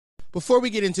Before we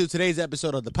get into today's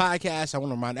episode of the podcast, I want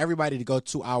to remind everybody to go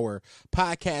to our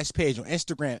podcast page on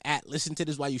Instagram at Listen to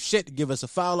This While You Shit. Give us a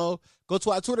follow. Go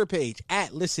to our Twitter page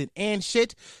at Listen and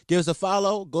Shit. Give us a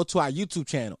follow. Go to our YouTube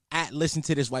channel at Listen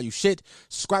to This While You Shit.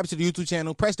 Subscribe to the YouTube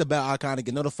channel. Press the bell icon to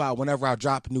get notified whenever I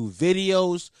drop new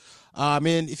videos.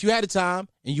 And if you had the time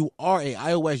and you are an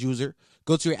iOS user,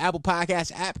 go to your Apple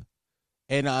Podcast app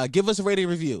and give us a rating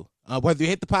review. Whether you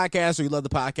hate the podcast or you love the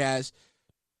podcast,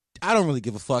 I don't really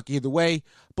give a fuck either way,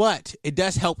 but it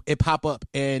does help it pop up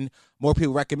and more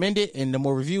people recommend it, and the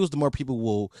more reviews, the more people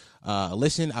will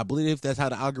listen. I believe that's how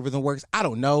the algorithm works. I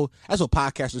don't know. That's what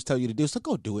podcasters tell you to do, so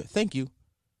go do it. Thank you.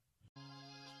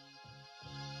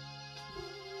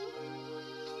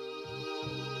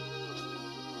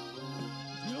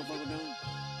 You don't fucking know?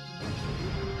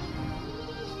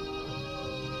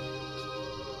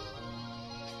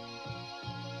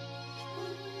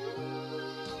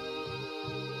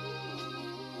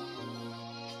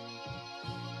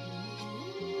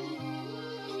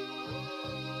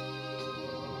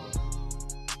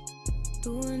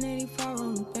 Doing 84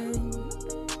 on the bend,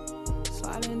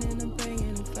 sliding in and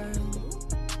bringing it firm.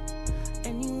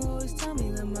 And you always tell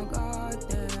me let my guard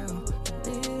down.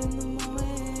 Live in the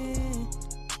moment,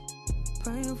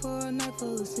 praying for a night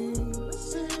full of sin.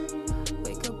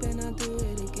 Wake up and I do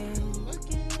it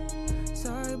again.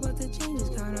 Sorry, but the change is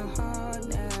kinda hard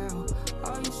now.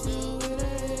 Are you still with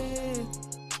it?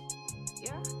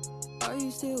 Yeah. Are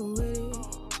you still with it?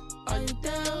 Are you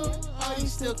down? Are you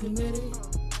still committed?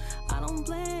 I don't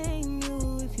blame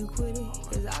you if you quit it,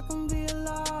 cause I can be a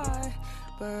lie.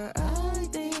 But I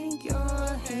think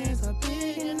your hands are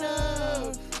big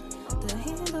enough to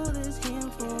handle this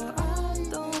handful. I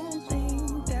don't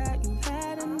think that you've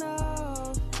had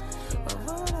enough of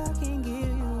what I can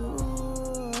give you.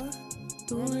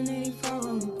 Doing 84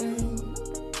 on the bend,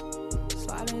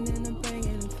 sliding in and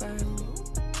bringing it firm.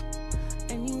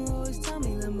 And you always tell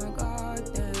me let my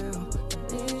guard down.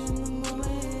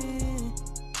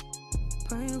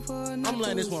 I'm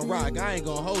letting this one rock. I ain't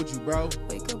gonna hold you, bro.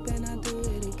 Wake up and I do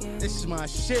it again. This is my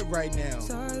shit right now.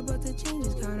 Sorry, but the change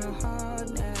is kinda hard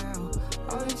now.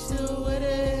 Are you still with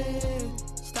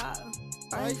it? Stop.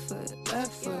 Right foot,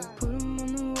 left foot. Put 'em on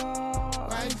the wall.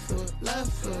 Right foot,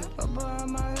 left foot. Up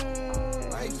behind my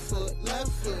head. Right foot,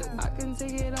 left foot. I can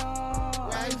take it all.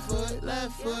 Right foot,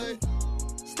 left foot.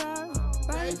 Stop.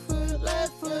 Right foot,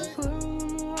 left foot. Put 'em on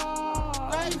the wall.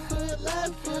 Right foot,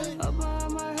 left foot. Up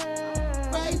behind my head.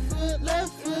 Right foot,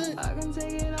 left foot. I can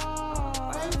take it all.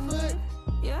 Right foot,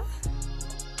 yeah.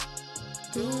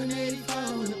 Doing 84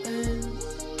 on the bend,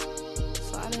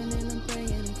 sliding in and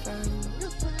bringing it firm.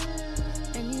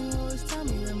 And you always tell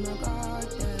me let my guard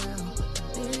down.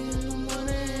 Live in the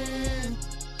morning,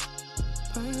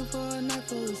 praying for a night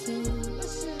full of sin.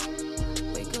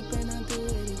 Wake up and I do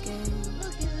it again.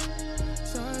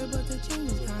 Sorry, but the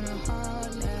change is kinda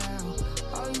hard now.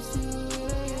 Are you still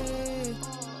with it?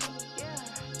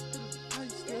 Are you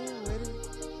still with it?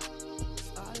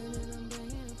 Sliding in and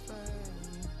bringing it firm.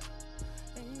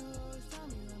 And you always tell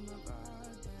me let my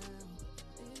guard down.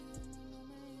 Live in the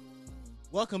moment.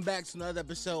 Welcome back to another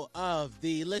episode of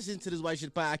the Listen to This White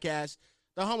Shit podcast,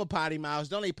 the home of Potty Mouths,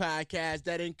 the only podcast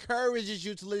that encourages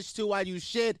you to listen to while you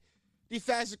shit. The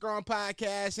fastest growing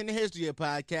podcast in the history of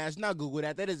podcasts. Now Google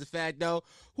that. That is a fact, though.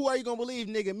 Who are you going to believe,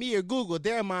 nigga? Me or Google?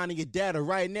 They're mining your data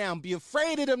right now. Be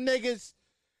afraid of them niggas.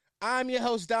 I'm your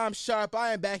host, Dom Sharp.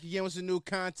 I am back again with some new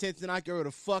content that I can go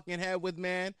to fucking head with,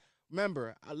 man.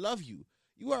 Remember, I love you.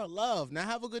 You are loved. Now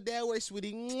have a good day away,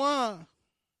 sweetie. Mwah.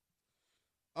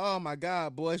 Oh, my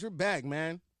God, boys. We're back,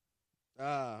 man.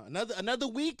 Another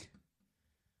week.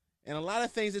 And a lot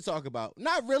of things to talk about.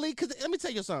 Not really, because let me tell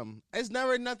you something. It's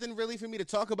never nothing really for me to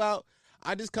talk about.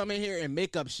 I just come in here and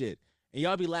make up shit. And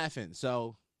y'all be laughing.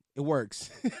 So it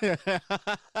works.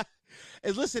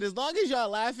 Listen, as long as y'all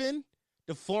laughing,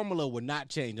 the formula will not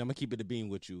change. I'm going to keep it a beam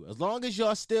with you. As long as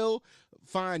y'all still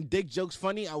find dick jokes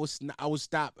funny, I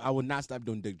would not stop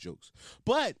doing dick jokes.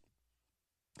 But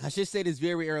I should say this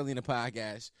very early in the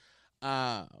podcast.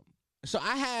 So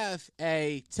I have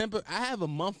a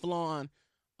month-long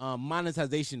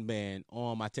monetization ban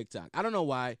on my TikTok. I don't know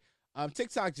why.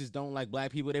 TikTok just don't like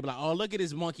black people. They be like, oh, look at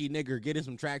this monkey nigger getting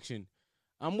some traction.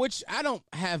 Which I don't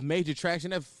have major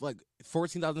traction. I have like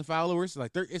 14,000 followers. Like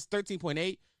it's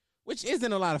 13.8, which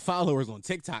isn't a lot of followers on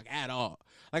TikTok at all.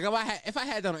 Like if I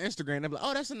had that on Instagram, I'd be like,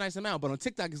 oh, that's a nice amount. But on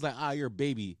TikTok, it's like, you're a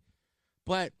baby.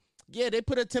 But yeah, they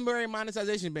put a temporary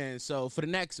monetization ban. So for the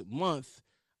next month,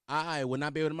 I will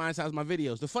not be able to monetize my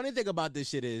videos. The funny thing about this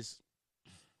shit is,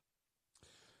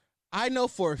 I know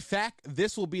for a fact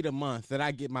this will be the month that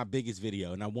I get my biggest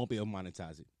video and I won't be able to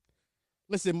monetize it.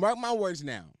 Listen, mark my words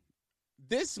now.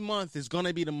 this month is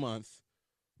gonna be the month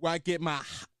where I get my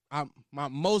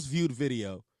most viewed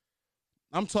video.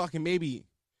 I'm talking maybe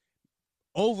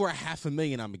over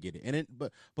 500,000. I'm gonna get it,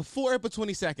 but before April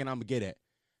 22nd, I'm gonna get it,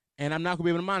 and I'm not gonna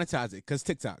be able to monetize it because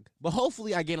TikTok. But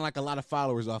hopefully, I gain like a lot of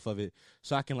followers off of it,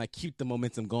 so I can like keep the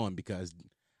momentum going because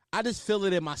I just feel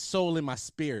it in my soul, in my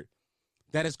spirit,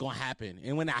 that it's gonna happen.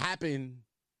 And when it happen,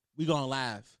 we gonna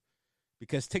laugh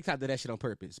because TikTok did that shit on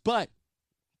purpose. But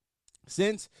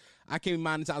since I can't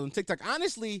monetize on TikTok,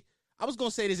 honestly, I was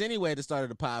gonna say this anyway at the start of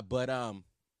the pod, but a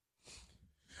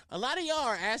lot of y'all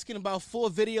are asking about full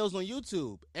videos on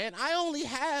YouTube, and I only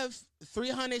have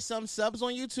 300 some subs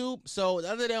on YouTube. So the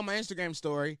other day on my Instagram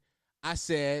story, I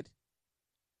said,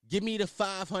 "Give me the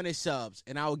 500 subs,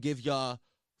 and I will give y'all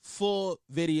full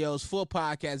videos, full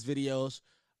podcast videos,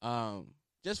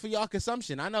 just for y'all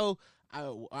consumption." I know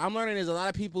I'm learning there's a lot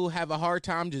of people who have a hard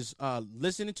time just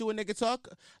listening to a nigga talk.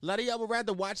 A lot of y'all would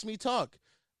rather watch me talk.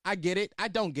 I get it. I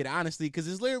don't get it, honestly, because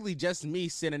it's literally just me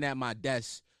sitting at my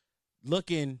desk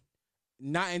looking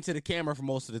not into the camera for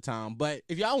most of the time. But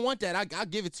if y'all want that, I'll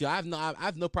give it to you. I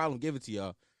have no problem giving it to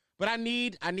y'all. But I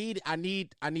need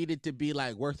it to be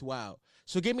like worthwhile.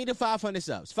 So give me the 500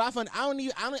 subs. 500.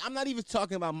 I'm not even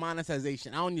talking about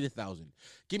monetization. I don't need 1,000.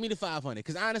 Give me the 500.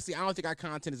 Because honestly, I don't think our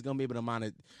content is gonna be able to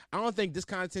monetize. I don't think this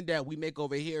content that we make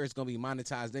over here is gonna be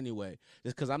monetized anyway.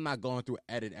 Just because I'm not going through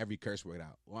edit every curse word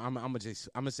out. Well, I'm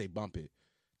gonna say bump it.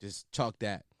 Just chalk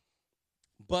that.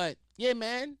 But yeah,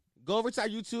 man, go over to our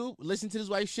YouTube, listen to this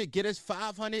white shit, get us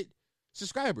 500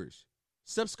 subscribers.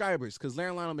 Because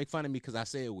Larry Lionel make fun of me because I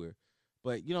say it weird.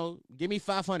 But, give me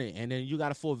 500, and then you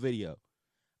got a full video.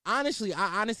 Honestly,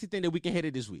 I honestly think that we can hit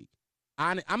it this week.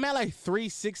 I'm at like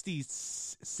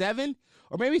 367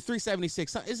 or maybe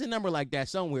 376. It's a number like that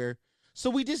somewhere.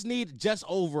 So we just need just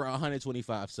over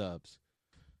 125 subs.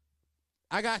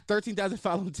 I got 13,000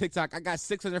 followers on TikTok. I got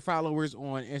 600 followers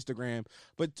on Instagram.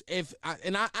 But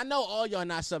I know all y'all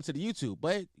not sub to the YouTube,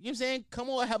 but you know what I'm saying?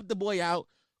 Come on, help the boy out.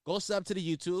 Go sub to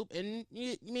the YouTube, and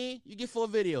you get full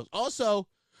videos. Also,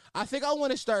 I think I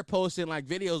want to start posting like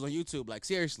videos on YouTube. Like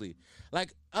seriously,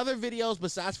 like other videos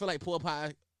besides for like full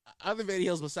podcast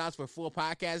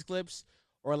clips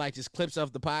or like just clips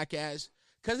of the podcast.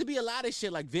 Cause it'd be a lot of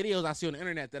shit like videos I see on the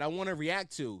internet that I want to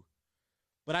react to,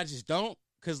 but I just don't.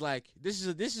 Cause like this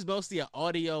is mostly an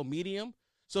audio medium.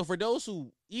 So for those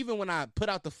who, even when I put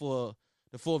out the full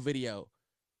video,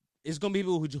 it's gonna be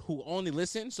people who only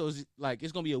listen. So it's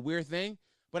gonna be a weird thing.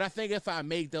 But I think if I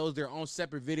make those their own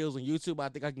separate videos on YouTube, I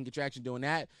think I can get traction doing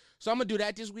that. So I'm gonna do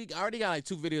that this week. I already got like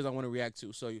 2 videos I want to react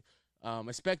to. So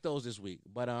expect those this week.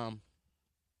 But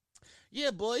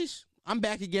yeah, boys, I'm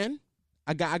back again.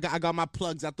 I got my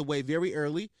plugs out the way very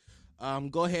early.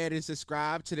 Go ahead and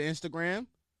subscribe to the Instagram.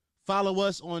 Follow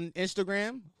us on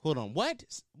Instagram. Hold on. What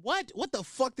the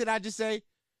fuck did I just say?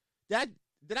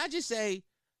 Did I just say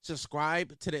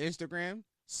subscribe to the Instagram?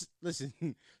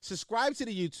 Listen, subscribe to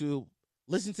the YouTube.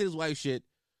 Listen to this white shit.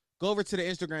 Go over to the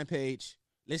Instagram page.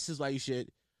 Listen to this white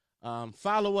shit.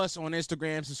 Follow us on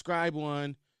Instagram. Subscribe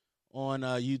on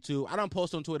YouTube. I don't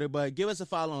post on Twitter, but give us a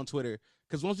follow on Twitter.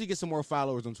 Because once we get some more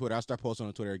followers on Twitter, I'll start posting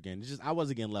on Twitter again. It's just I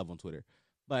wasn't getting love on Twitter.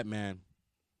 But, man.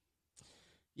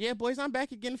 Yeah, boys, I'm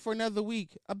back again for another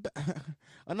week.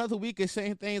 Another week of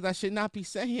saying things I should not be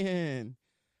saying.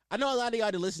 I know a lot of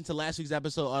y'all that listened to last week's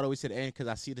episode all the way to the end because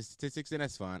I see the statistics, and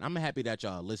that's fine. I'm happy that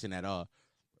y'all listen at all.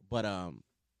 But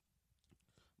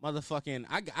motherfucking,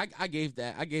 I gave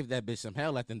that bitch some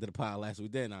hell at the end of the pod last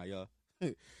week, didn't I, y'all?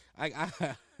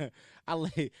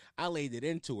 I laid it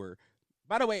into her.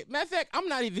 By the way, matter of fact, I'm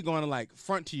not even going to like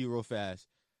front to you real fast.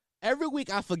 Every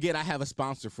week I forget I have a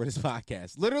sponsor for this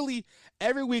podcast. Literally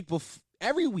every week,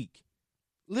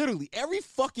 literally every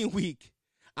fucking week,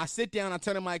 I sit down, I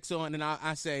turn the mics on, and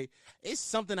I say, it's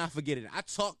something I forget it. I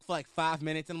talk for like 5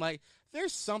 minutes, and I'm like,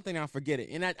 there's something I forget it.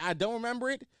 And I don't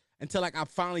remember it until like I'm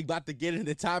finally about to get into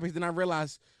the topics, and I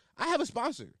realize I have a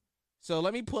sponsor. So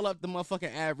let me pull up the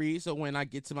motherfucking ad read so when I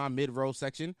get to my mid-roll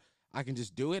section, I can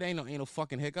just do it. Ain't no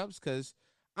fucking hiccups, because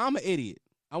I'm an idiot.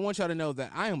 I want y'all to know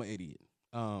that I am an idiot.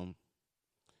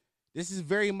 This is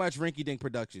very much Rinky Dink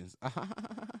Productions.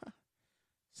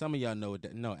 Some of y'all know what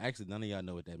that. No, actually, none of y'all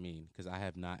know what that means because I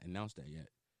have not announced that yet.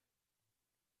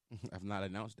 I've not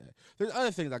announced that. There's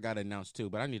other things I gotta announce too,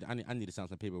 but I need to sign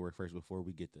some paperwork first before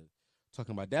we get to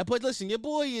talking about that. But listen, your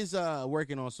boy is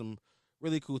working on some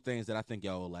really cool things that I think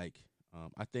y'all will like.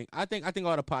 I think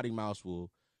all the potty mouths will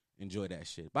enjoy that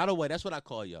shit. By the way, that's what I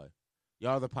call y'all.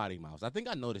 Y'all are the potty mouths. I think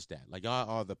I noticed that. Like y'all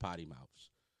are the potty mouths.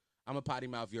 I'm a potty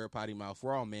mouth. You're a potty mouth.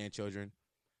 We're all man children.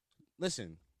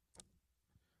 Listen,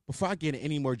 before I get into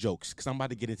any more jokes, because I'm about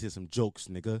to get into some jokes,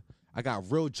 nigga, I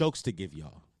got real jokes to give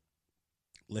y'all.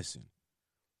 Listen.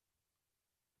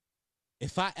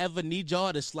 If I ever need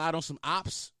y'all to slide on some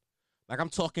ops, like I'm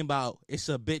talking about, it's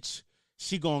a bitch,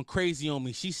 she going crazy on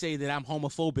me. She say that I'm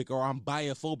homophobic or I'm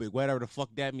biophobic, whatever the fuck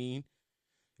that mean.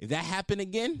 If that happen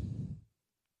again,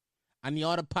 I need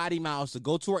all the potty mouths to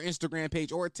go to her Instagram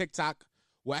page or TikTok,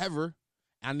 wherever.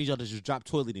 I need y'all to just drop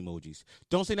toilet emojis.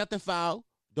 Don't say nothing foul.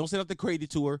 Don't say nothing crazy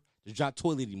to her. Just drop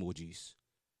toilet emojis.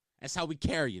 That's how we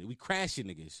carry it. We crashing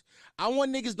niggas. I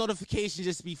want niggas' notifications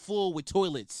just to be full with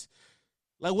toilets.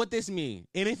 Like, what this mean?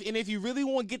 And if you really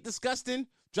want to get disgusting,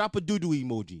 drop a doo-doo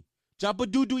emoji. Drop a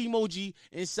doo-doo emoji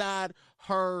inside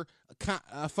her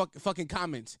fucking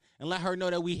comments and let her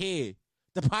know that we here.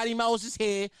 The potty mouth is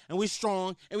here, and we're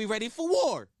strong, and we ready for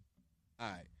war. All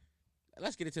right.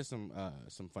 Let's get into some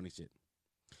funny shit.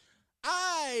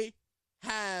 I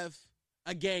have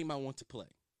a game I want to play.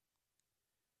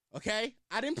 Okay?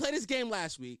 I didn't play this game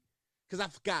last week because I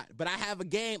forgot, but I have a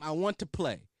game I want to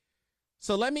play.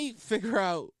 So let me figure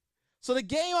out. So the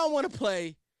game I want to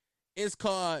play is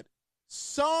called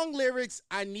Song Lyrics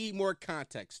I Need More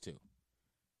Context To.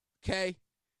 Okay?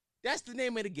 That's the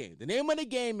name of the game. The name of the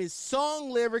game is Song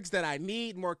Lyrics That I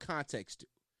Need More Context To.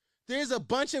 There's a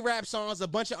bunch of rap songs, a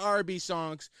bunch of R&B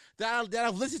songs that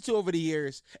I've listened to over the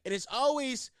years, and it's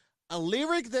always a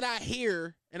lyric that I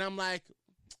hear, and I'm like,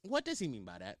 what does he mean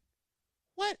by that?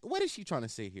 What is she trying to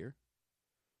say here?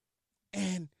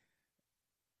 And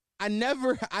I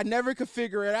never could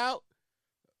figure it out.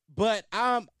 But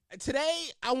today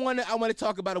I want to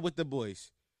talk about it with the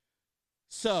boys.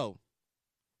 So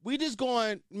we just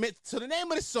going. So the name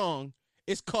of the song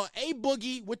is called A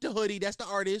Boogie with the Hoodie. That's the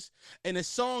artist, and the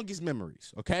song is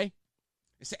Memories. Okay,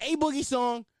 it's an A Boogie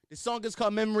song. The song is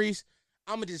called Memories.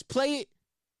 I'm gonna just play it,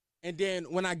 and then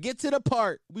when I get to the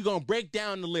part, we gonna break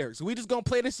down the lyrics. So we just gonna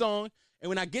play the song, and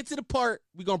when I get to the part,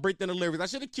 we gonna break down the lyrics. I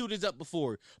should have queued this up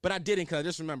before, but I didn't because I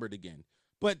just remembered again.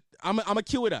 But I'm gonna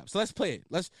cue it up. So let's play it.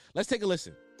 Let's take a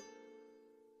listen.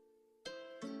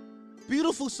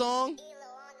 Beautiful song.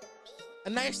 A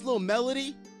nice little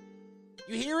melody.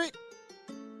 You hear it?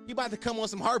 He about to come on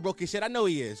some heartbroken shit. I know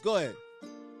he is. Go ahead.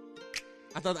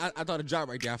 I thought it dropped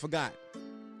right there. I forgot.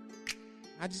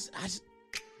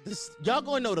 Y'all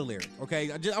gonna know the lyric,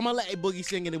 okay? I'm gonna let A Boogie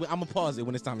sing it. I'm gonna pause it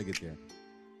when it's time to get there.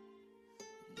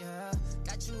 Yeah,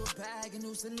 got you a bag of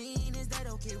new Celine, is that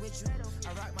okay with you?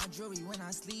 I rock my jewelry when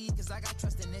I sleep, cause I got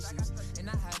trust in issues. And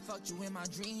I had fucked you in my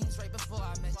dreams right before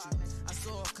I met you. I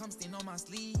saw a cum stain on my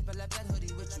sleeve, I left that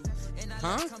hoodie with you. And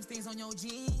I left cum stains on your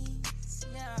jeans.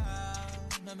 Yeah,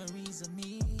 memories of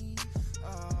me.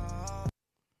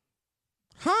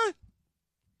 Huh?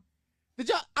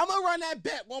 I'm gonna run that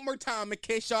back one more time in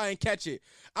case y'all ain't catch it.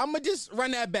 I'm gonna just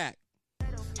run that back. I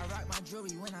rock my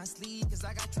jewelry when I sleep, cause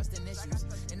I got trust in issues.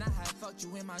 And I had fucked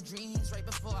you in my dreams right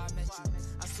before I met you.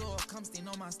 I saw a cum stain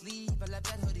on my sleeve, I left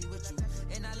that hoodie with you.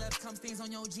 And I left cum stains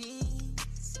on your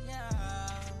jeans. Yeah,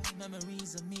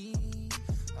 memories of me.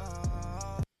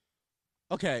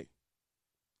 Okay.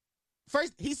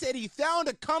 First, he said he found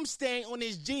a cum stain on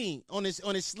his jean, on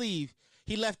his sleeve.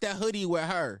 He left that hoodie with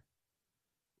her.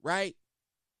 Right?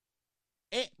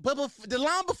 But the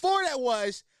line before that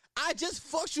was, I just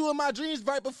fucked you in my dreams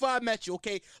right before I met you,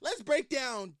 okay? Let's break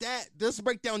down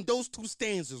those two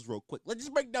stanzas real quick. Let's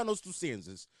just break down those two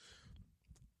stanzas.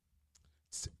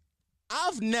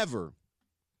 I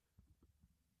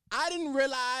didn't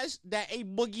realize that A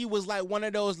Boogie was like one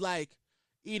of those, like,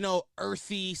 you know,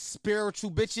 earthy,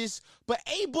 spiritual bitches. But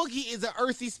A Boogie is an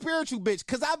earthy, spiritual bitch,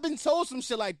 because I've been told some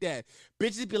shit like that.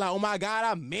 Bitches be like, oh my God,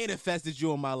 I manifested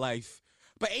you in my life.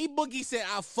 But A Boogie said,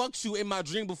 I fucked you in my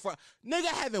dream before. Nigga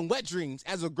having wet dreams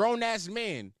as a grown-ass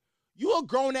man. You a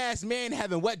grown-ass man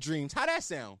having wet dreams. How that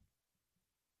sound?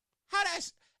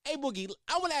 A Boogie,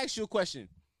 I want to ask you a question.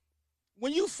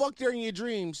 When you fucked her in your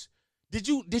dreams, did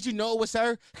you know it was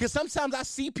her? Because sometimes I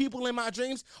see people in my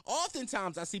dreams.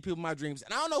 Oftentimes I see people in my dreams,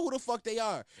 and I don't know who the fuck they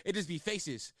are. It just be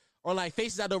faces. Or like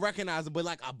faces I don't recognize, but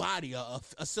like a body,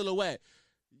 a silhouette.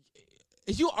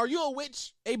 Are you a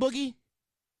witch, A Boogie?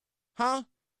 Huh?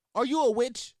 Are you a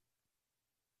witch?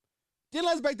 Then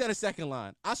let's break down the second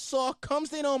line. I saw cum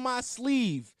stain on my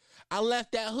sleeve. I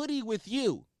left that hoodie with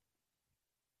you.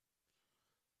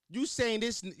 You saying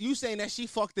that she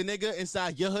fucked the nigga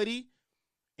inside your hoodie?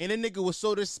 And the nigga was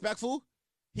so disrespectful,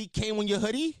 he came on your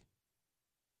hoodie?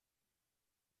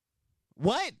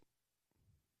 What?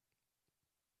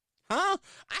 Huh?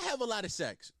 I have a lot of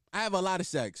sex.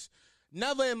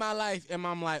 Never in my life am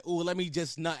I like, ooh, let me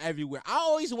just nut everywhere. I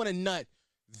always want to nut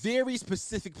very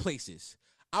specific places.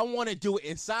 I want to do it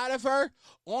inside of her,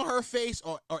 on her face,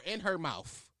 or in her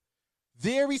mouth.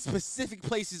 very specific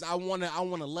places I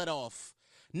wanna let off.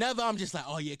 Never I'm just like,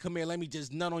 oh yeah, come here, let me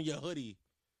just nut on your hoodie.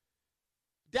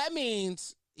 That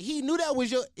means he knew that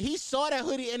was he saw that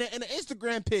hoodie in an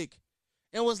Instagram pic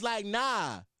and was like,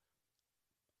 nah,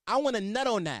 I want to nut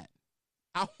on that.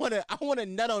 I want to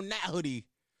nut on that hoodie.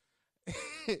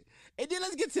 And then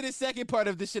let's get to the second part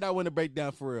of this shit I want to break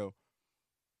down for real.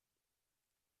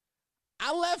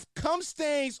 I left cum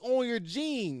stains on your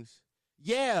jeans.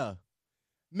 Yeah.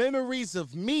 Memories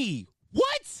of me.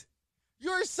 What?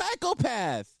 You're a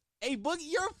psychopath. Hey,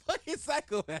 Boogie, you're a fucking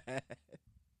psychopath.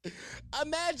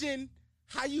 Imagine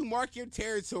how you mark your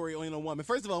territory on a woman.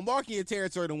 First of all, marking your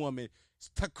territory on a woman is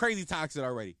crazy toxic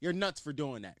already. You're nuts for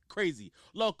doing that. Crazy.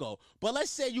 Loco. But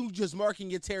let's say you just marking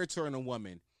your territory on a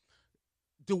woman.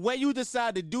 The way you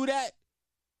decide to do that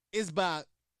is by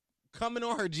coming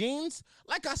on her jeans.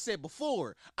 Like I said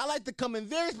before, I like to come in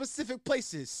very specific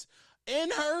places. In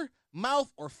her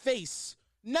mouth or face.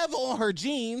 Never on her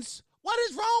jeans. What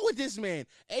is wrong with this man?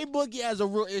 A Boogie has a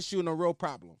real issue and a real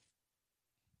problem.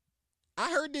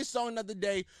 I heard this song the other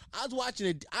day. I was watching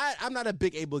it. I'm not a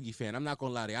big A Boogie fan. I'm not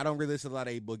going to lie to you. I don't really listen to a lot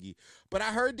of A Boogie. But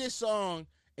I heard this song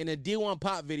in a D1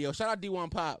 Pop video. Shout out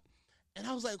D1 Pop. And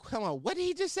I was like, come on, what did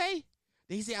he just say?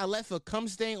 Did he say I left a cum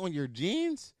stain on your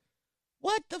jeans?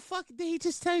 What the fuck did he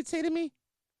just say to me?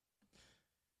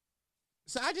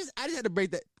 So I just had to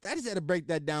break that. I just had to break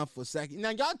that down for a second. Now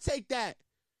y'all take that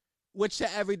with your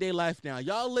everyday life now.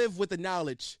 Y'all live with the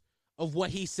knowledge of what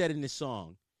he said in this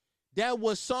song. That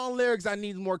was song lyrics I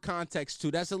need more context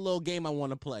to. That's a little game I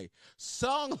want to play.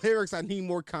 Song lyrics I need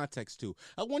more context to.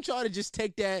 I want y'all to just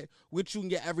take that with you in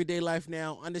your everyday life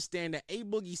now. Understand that A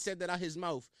Boogie said that out his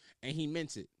mouth and he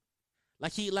meant it.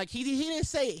 He didn't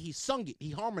say it. He sung it.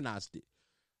 He harmonized it.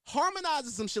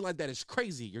 Harmonizing some shit like that is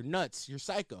crazy. You're nuts. You're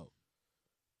psycho.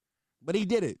 But he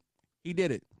did it. He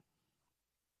did it.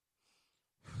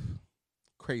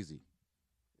 Crazy.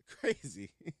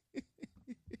 Crazy.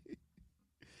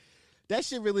 That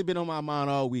shit really been on my mind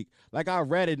all week. Like I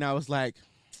read it and I was like,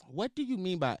 what do you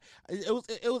mean by it?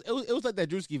 It was like that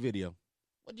Drewski video.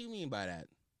 What do you mean by that?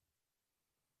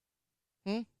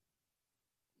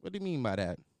 What do you mean by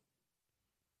that?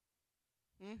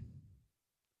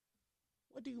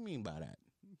 What do you mean by that?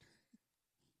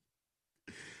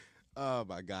 Oh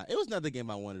my God. It was another game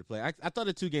I wanted to play. I thought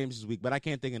of 2 games this week, but I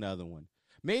can't think of another one.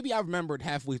 Maybe I remembered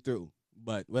halfway through,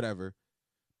 but whatever.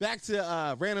 Back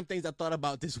to random things I thought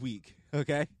about this week,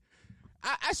 okay?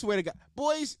 I swear to God.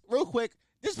 Boys, real quick,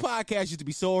 this podcast used to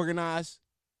be so organized.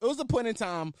 It was a point in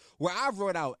time where I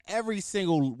wrote out every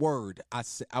single word I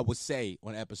would say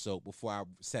on an episode before I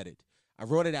said it. I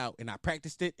wrote it out, and I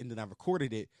practiced it, and then I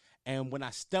recorded it. And when I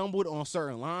stumbled on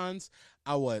certain lines,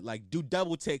 I would like do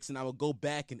double takes, and I would go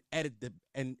back and edit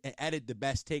the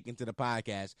best take into the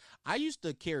podcast. I used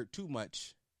to care too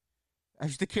much. Now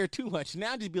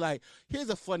I just be like, here's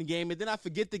a fun game, and then I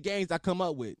forget the games I come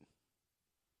up with.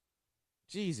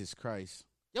 Jesus Christ.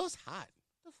 Yo, it's hot.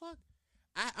 What the fuck?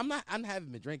 I'm having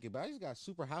been drinking, but I just got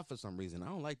super hot for some reason. I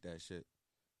don't like that shit.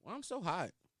 Why I'm so hot?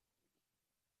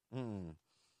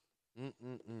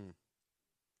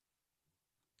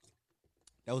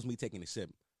 That was me taking a sip.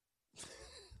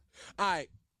 All right.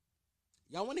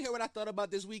 Y'all want to hear what I thought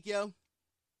about this week, yo?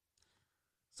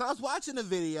 So I was watching a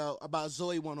video about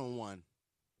Zoe 101.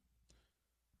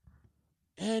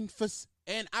 And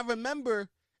I remember,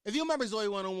 if you remember Zoe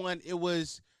 101, it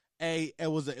was a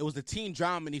teen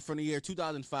dramedy from the year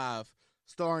 2005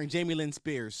 starring Jamie Lynn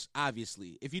Spears,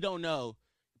 obviously. If you don't know,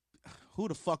 who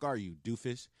the fuck are you,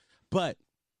 doofus? But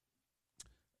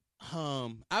I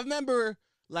remember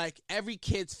like every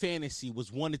kid's fantasy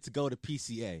was wanted to go to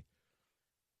PCA.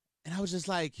 And I was just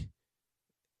like,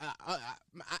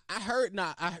 I heard,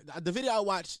 the video I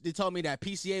watched, they told me that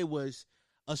PCA was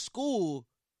a school,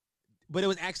 but it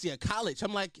was actually a college.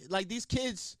 I'm like these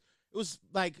kids, it was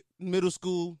like middle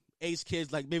school age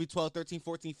kids, like maybe 12, 13,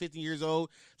 14, 15 years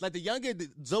old. Like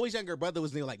Zoe's younger brother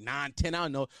was like 9, 10, I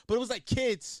don't know. But it was like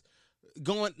kids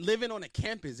living on a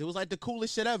campus. It was like the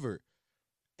coolest shit ever.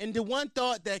 And the one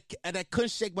thought that couldn't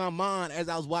shake my mind as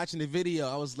I was watching the video,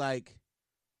 I was like,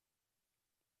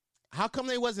 how come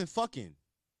they wasn't fucking?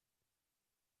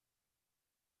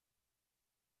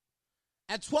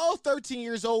 At 12, 13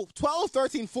 years old, 12,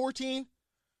 13, 14,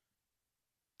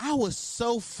 I was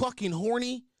so fucking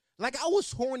horny. Like I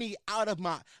was horny out of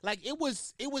my, like it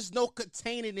was no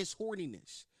containing this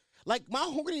horniness. Like my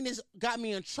horniness got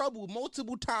me in trouble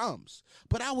multiple times,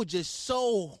 but I was just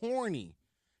so horny.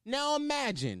 Now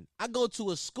imagine I go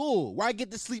to a school where I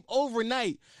get to sleep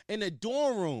overnight in a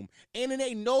dorm room and it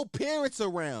ain't no parents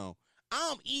around.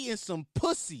 I'm eating some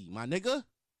pussy, my nigga.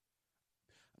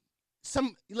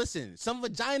 some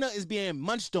vagina is being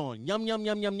munched on. Yum yum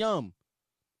yum yum yum.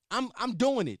 I'm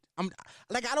doing it. I'm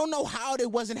like, I don't know how they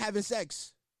wasn't having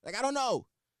sex. Like, I don't know.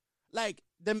 Like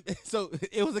them. So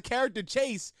it was a character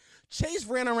Chase. Chase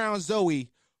ran around Zoe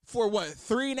for what,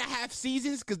 3.5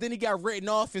 seasons? Because then he got written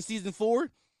off in season 4.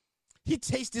 He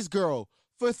chased this girl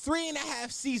for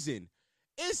 3.5 seasons.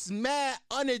 It's mad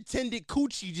unattended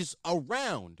coochie just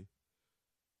around.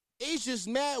 It's just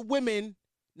mad women.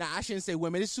 Nah, I shouldn't say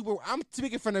women. It's super. I'm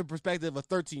speaking from the perspective of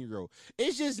a 13-year-old.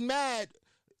 It's just mad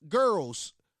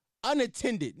girls,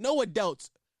 unattended, no adults.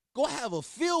 Go have a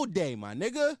field day, my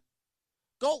nigga.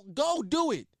 Go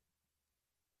do it.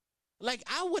 Like,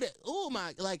 I would have,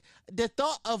 like, the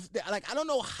thought of, like, I don't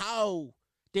know how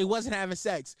they wasn't having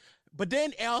sex. But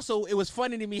then it was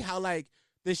funny to me how, like,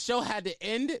 the show had to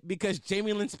end because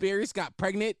Jamie Lynn Spears got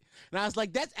pregnant. And I was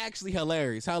like, that's actually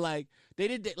hilarious. How, like,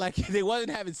 they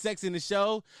wasn't having sex in the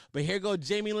show, but here go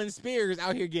Jamie Lynn Spears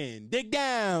out here getting dick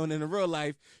down in the real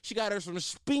life. She got her some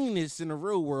speenness in the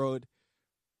real world.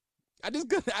 I just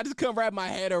couldn't wrap my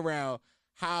head around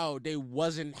how they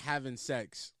wasn't having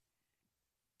sex.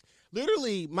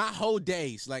 Literally, my whole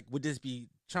days, like, would just be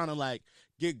trying to, like,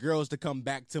 get girls to come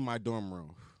back to my dorm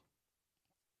room.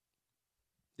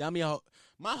 I mean,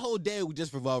 my whole day would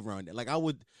just revolve around it. Like, I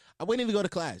wouldn't even go to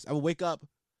class. I would wake up.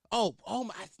 Oh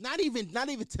my! Not even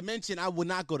to mention, I would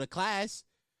not go to class.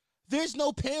 There's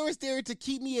no parents there to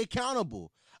keep me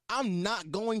accountable. I'm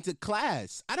not going to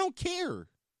class. I don't care.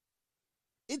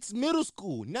 It's middle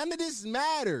school. None of this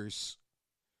matters.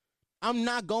 I'm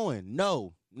not going.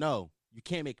 No, you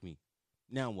can't make me.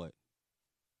 Now what?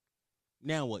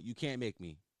 You can't make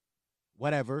me.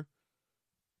 Whatever.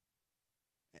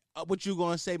 What you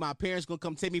gonna say? My parents gonna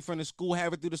come take me from the school,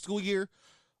 have it through the school year?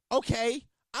 Okay,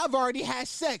 I've already had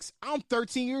sex. I'm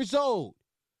 13 years old.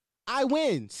 I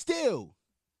win still.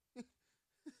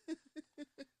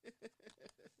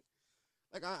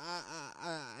 Like,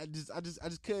 I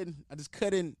just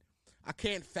couldn't. I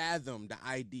can't fathom the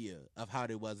idea of how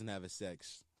they wasn't having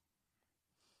sex.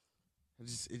 It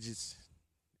just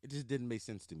didn't make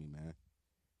sense to me, man.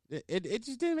 It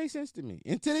just didn't make sense to me.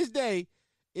 And to this day,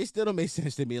 it still don't make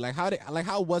sense to me. Like,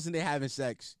 how wasn't they having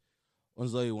sex on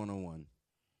Zoe 101?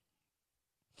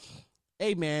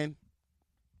 Hey, man.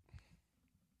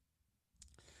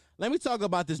 Let me talk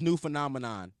about this new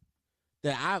phenomenon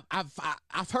that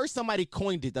I've heard somebody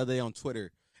coined it the other day on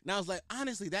Twitter. And I was like,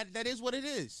 honestly, that is what it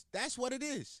is. That's what it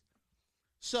is.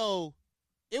 So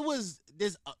it was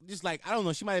this, just like, I don't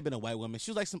know, she might have been a white woman.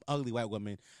 She was like some ugly white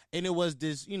woman. And it was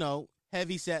this,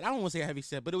 heavy set. I don't want to say heavy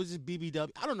set, but it was just BBW.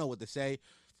 I don't know what to say.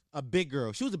 A big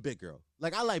girl. She was a big girl.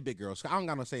 Like, I like big girls. I ain't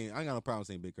got no problem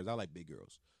saying big girls. I like big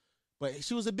girls. But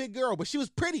she was a big girl, but she was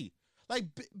pretty. Like,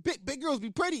 big girls be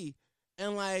pretty.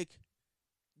 And, like,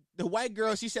 the white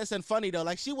girl, she said something funny though.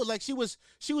 Like, she was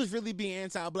really being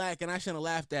anti-black, and I shouldn't have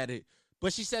laughed at it.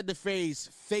 But she said the phrase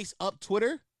 "face up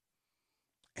Twitter,"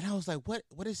 and I was like, what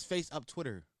is face up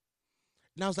Twitter?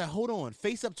 And I was like, hold on,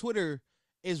 face up Twitter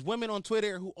is women on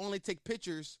Twitter who only take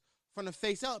pictures from the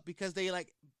face up because they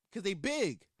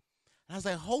big. And I was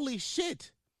like, holy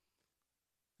shit.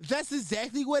 That's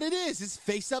exactly what it is. It's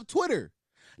face up Twitter.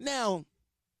 Now,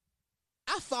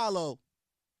 I follow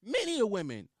many of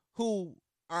women who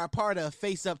are a part of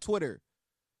face up Twitter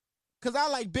because I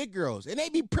like big girls, and they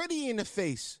be pretty in the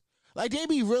face. Like, they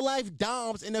be real life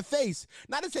doms in the face.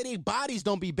 Not to say their bodies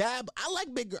don't be bad, but I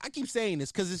like big girls. I keep saying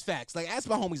this because it's facts. Like, ask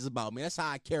my homies about me. That's how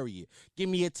I carry it. Give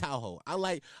me a Tahoe. I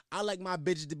like my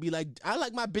bitches to be like, I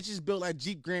like my bitches built like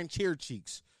Jeep Grand Cherokee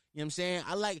cheeks. You know what I'm saying?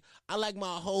 I like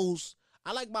my hoes.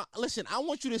 Listen, I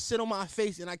want you to sit on my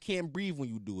face and I can't breathe when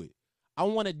you do it. I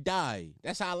want to die.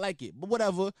 That's how I like it. But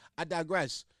whatever, I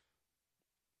digress.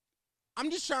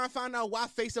 I'm just trying to find out why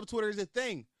face up Twitter is a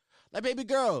thing. Like, baby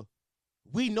girl,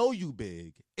 we know you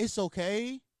big. It's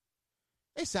okay.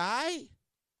 It's all right.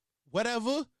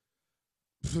 Whatever.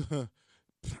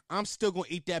 I'm still going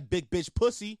to eat that big bitch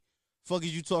pussy. Fuck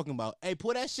is you talking about? Hey,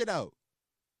 pull that shit out.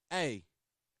 Hey.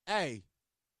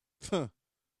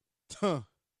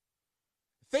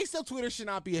 Face up Twitter should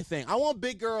not be a thing. I want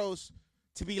big girls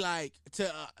to be like, to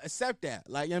accept that.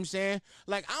 Like, you know what I'm saying?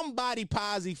 Like, I'm body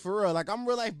positive for real. Like, I'm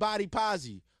real life body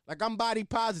positive. Like, I'm body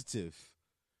positive.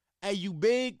 Hey, you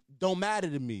big, don't matter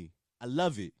to me. I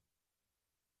love it.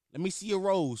 Let me see your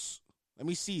rose. Let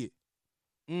me see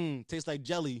it. Tastes like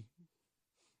jelly.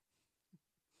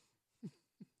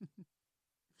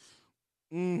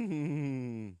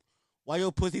 Why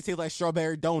your pussy tastes like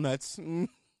strawberry donuts?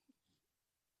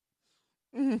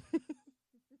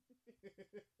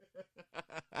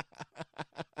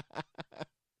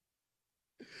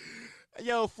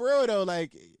 Yo, for real though,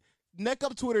 like, neck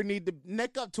up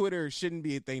Twitter shouldn't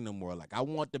be a thing no more. Like I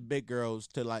want the big girls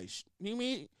to like you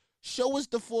mean show us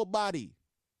the full body.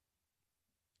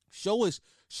 Show us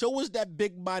that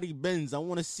big body Benz. I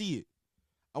want to see it.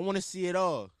 I want to see it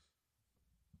all.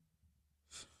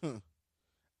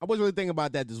 I was really thinking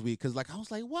about that this week because like I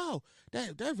was like, wow,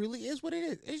 that really is what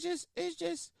it is.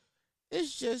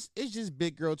 It's just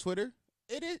big girl Twitter.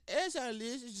 It's how it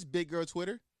is. It's just big girl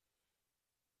Twitter.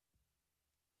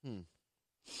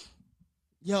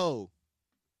 Yo,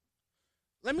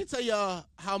 let me tell y'all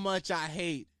how much I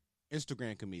hate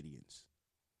Instagram comedians.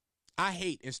 I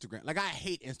hate Instagram. Like I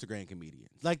hate Instagram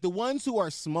comedians. Like the ones who are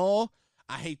small,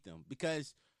 I hate them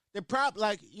because they're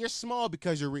like you're small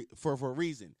because you're for a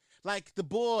reason. Like the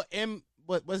boy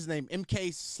what's his name? MK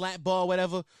Slapball,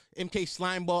 whatever. MK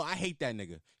Slimeball. I hate that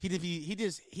nigga. He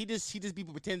just be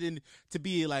pretending to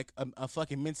be like a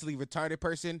fucking mentally retarded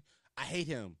person. I hate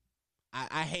him.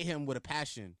 I hate him with a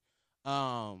passion.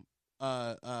 Drewski,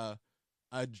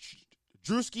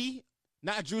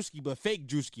 not Drewski, but fake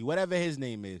Drewski, whatever his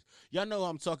name is. Y'all know who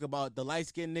I'm talking about, the light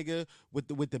skinned nigga with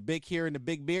the big hair and the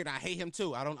big beard. I hate him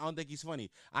too. I don't think he's funny.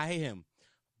 I hate him.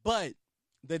 But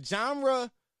the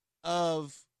genre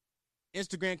of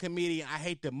Instagram comedian I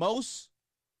hate the most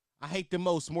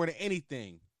more than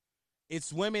anything,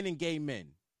 it's women and gay men.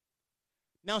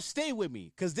 Now stay with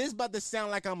me, because this is about to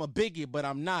sound like I'm a bigot, but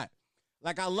I'm not.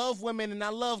 Like, I love women and I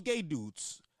love gay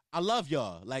dudes. I love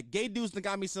y'all. Like, gay dudes that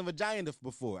got me some vagina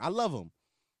before. I love them.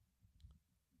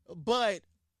 But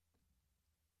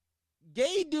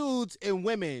gay dudes and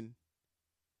women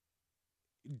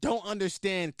don't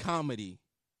understand comedy.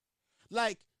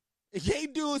 Like, gay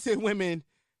dudes and women,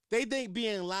 they think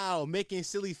being loud, making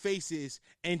silly faces,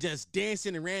 and just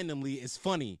dancing randomly is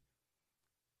funny.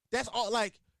 That's all.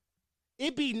 Like,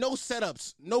 it be no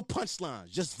setups, no punchlines,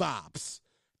 just vibes.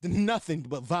 Nothing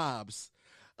but vibes.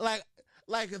 Like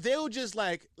they'll just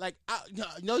like hate. You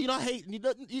know,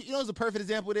 as a perfect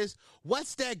example of this.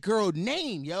 What's that girl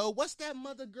name, yo? What's that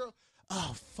mother girl?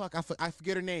 Oh fuck, I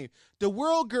forget her name. The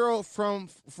world girl from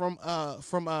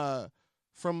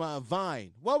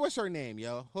Vine. What was her name,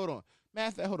 yo? Hold on,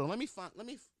 hold on. Let me.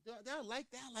 Did I like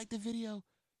that? I like the video.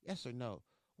 Yes or no?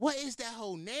 What is that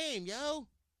whole name, yo?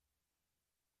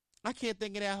 I can't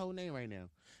think of that whole name right now,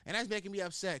 and that's making me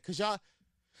upset because y'all.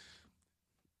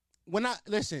 I'm going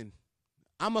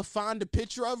to find a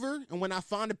picture of her, and when I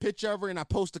find a picture of her and I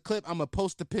post a clip, I'm going to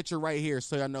post the picture right here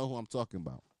so y'all know who I'm talking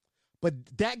about. But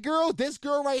this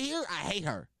girl right here, I hate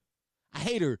her. I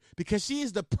hate her because she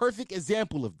is the perfect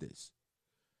example of this.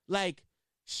 Like,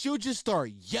 she'll just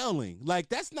start yelling. Like,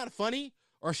 that's not funny.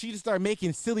 Or she just start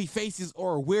making silly faces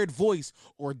or a weird voice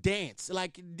or dance.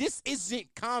 Like, this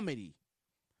isn't comedy.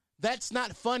 That's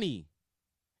not funny.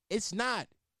 It's not.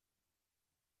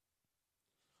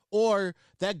 Or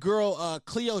that girl,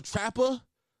 Cleo Trapper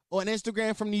on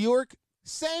Instagram from New York.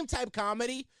 Same type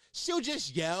comedy. She'll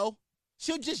just yell.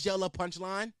 She'll just yell a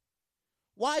punchline.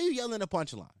 Why are you yelling a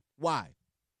punchline? Why?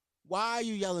 Why are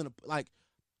you yelling? Like,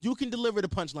 you can deliver the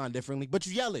punchline differently, but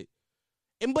you yell it.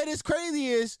 But it's crazy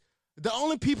is the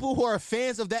only people who are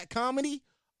fans of that comedy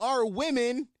are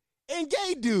women and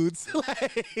gay dudes.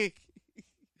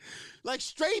 like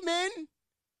straight men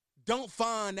don't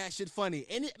find that shit funny.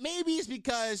 And maybe it's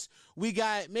because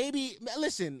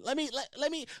listen, let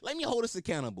me hold us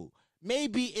accountable.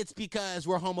 Maybe it's because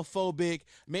we're homophobic.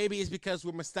 Maybe it's because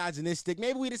we're misogynistic.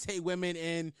 Maybe we just hate women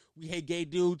and we hate gay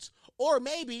dudes. Or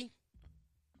maybe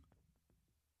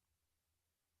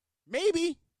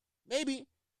they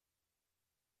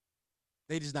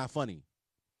just not funny.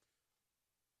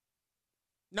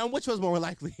 Now, which was more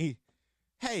likely?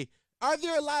 Hey, are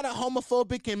there a lot of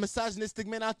homophobic and misogynistic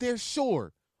men out there?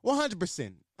 Sure.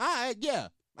 100%.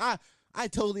 I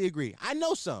totally agree. I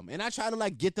know some, and I try to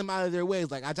like get them out of their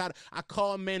ways. Like I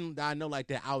call men that I know like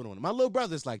that out on them. My little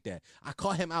brother's like that. I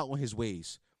call him out on his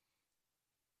ways.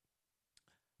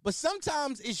 But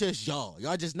sometimes it's just y'all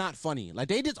just not funny. Like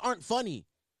they just aren't funny.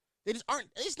 They just aren't.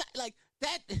 It's not like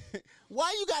that.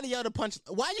 Why you gotta yell to punch?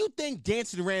 Why you think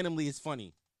dancing randomly is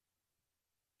funny?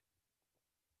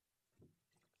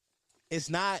 It's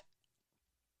not.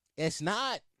 It's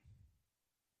not.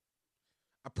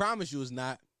 I promise you it's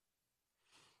not.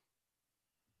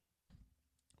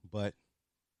 But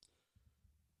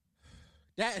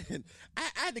that I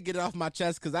had to get it off my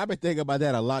chest because I've been thinking about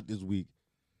that a lot this week.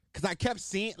 Because I kept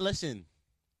seeing, listen,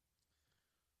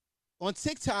 on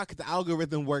TikTok, the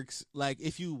algorithm works like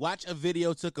if you watch a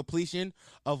video to completion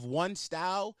of one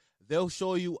style, they'll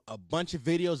show you a bunch of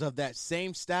videos of that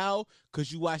same style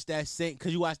because you watched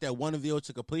that one video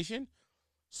to completion.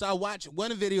 So I watched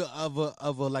one video of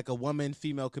a woman,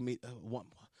 female comedian,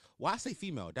 Well, I say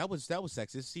female. That was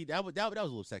sexist. See, that was a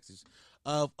little sexist.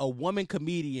 Of a woman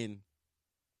comedian,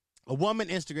 a woman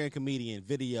Instagram comedian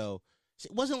video.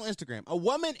 It wasn't on Instagram. A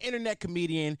woman internet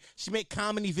comedian. She made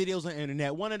comedy videos on the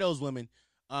internet. One of those women.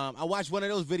 I watched one of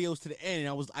those videos to the end,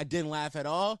 and I didn't laugh at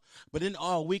all. But then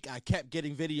all week, I kept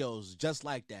getting videos just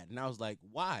like that, and I was like,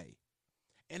 why?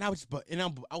 And I was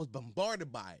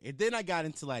bombarded by it. And then I got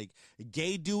into like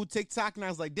gay dude TikTok, and I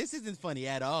was like, this isn't funny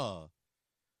at all.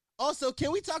 Also,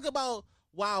 can we talk about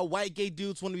why white gay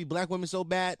dudes want to be black women so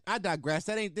bad? I digress.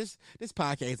 That ain't this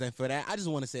podcast ain't for that. I just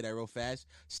want to say that real fast.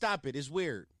 Stop it. It's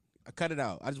weird. I cut it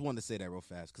out. I just wanted to say that real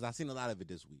fast because I've seen a lot of it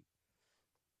this week.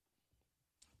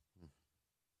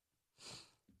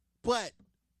 But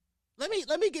let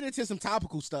me get into some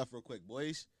topical stuff real quick,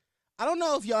 boys. I don't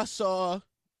know if y'all saw.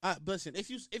 Listen, if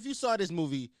you saw this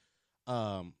movie,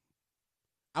 I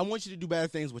want you to do better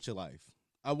things with your life.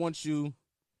 I want you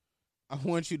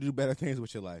to do better things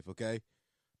with your life, okay?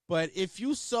 But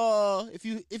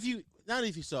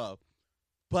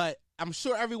but I'm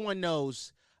sure everyone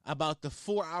knows about the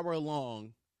 4-hour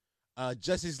long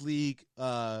Justice League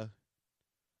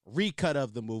recut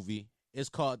of the movie. It's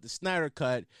called the Snyder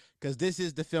Cut because this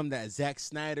is the film that Zack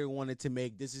Snyder wanted to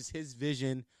make. This is his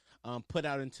vision put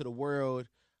out into the world.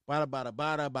 Bada, bada,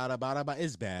 bada, bada, bada, bada.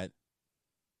 It's bad.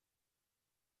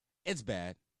 It's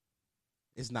bad.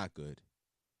 It's not good.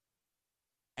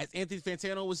 As Anthony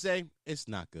Fantano would say, it's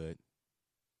not good.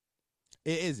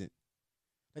 It isn't.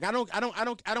 Like I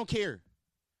don't care.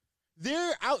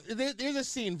 There's a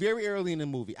scene very early in the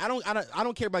movie. I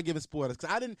don't care about giving spoilers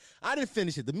because I didn't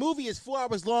finish it. The movie is 4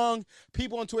 hours long.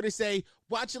 People on Twitter say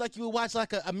watch it like you would watch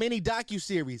like a mini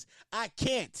docuseries. I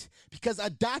can't because a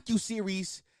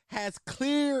docuseries has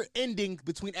clear ending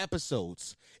between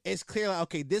episodes. It's clear like,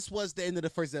 okay, this was the end of the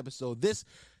first episode.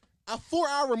 A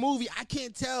 4-hour movie, I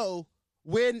can't tell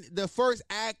when the first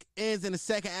act ends and the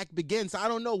second act begins. So I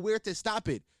don't know where to stop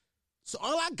it. So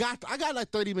I got like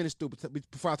 30 minutes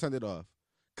before I turned it off.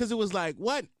 Because it was like,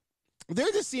 what?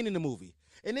 There's a scene in the movie.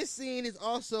 And this scene is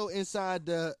also inside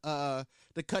the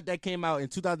cut that came out in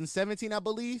 2017, I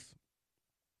believe,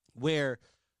 where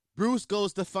Bruce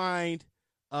goes to find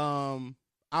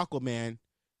Aquaman.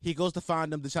 He goes to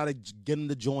find him to try to get him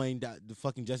to join the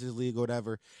fucking Justice League or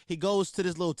whatever. He goes to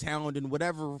this little town in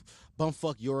whatever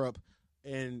bumfuck Europe,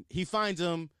 and he finds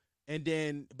him, and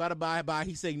then bye,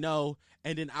 he say no,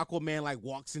 and then Aquaman like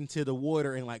walks into the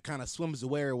water and like kind of swims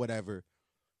away or whatever.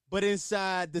 But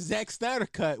inside the Zack Snyder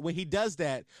cut, when he does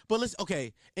that,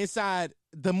 inside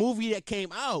the movie that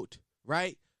came out,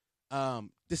 right? The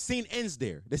scene ends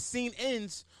there. The scene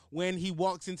ends when he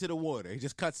walks into the water. He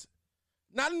just cuts.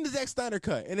 Not in the Zack Snyder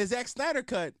cut. In the Zack Snyder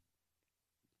cut,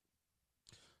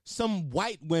 some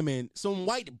white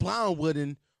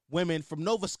blonde women from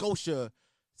Nova Scotia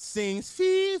sings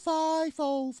 "Fee Fi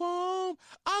Fo Fum,"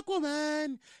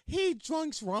 Aquaman, he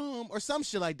drunks rum, or some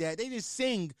shit like that. They just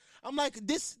sing. I'm like,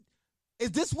 is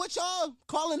this what y'all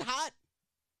calling hot?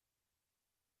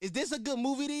 Is this a good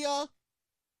movie to y'all?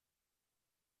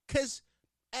 Because,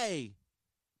 hey,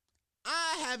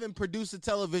 I haven't produced a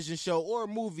television show or a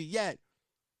movie yet,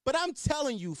 but I'm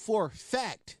telling you for a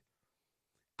fact,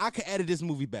 I could edit this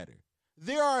movie better.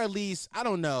 There are at least, I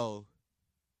don't know,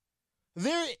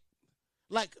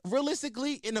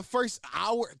 realistically, in the first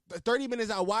hour, 30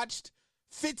 minutes I watched,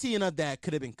 15 of that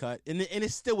could have been cut, and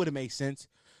it still would have made sense.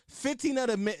 15 of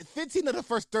the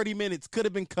first 30 minutes could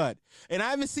have been cut, and I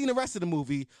haven't seen the rest of the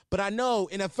movie, but I know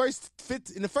in the first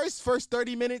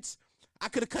 30 minutes, I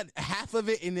could have cut half of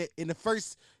it and it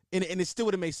still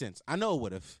would have made sense. I know it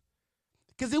would have,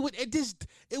 because it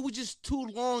was just too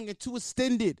long and too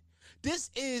extended. This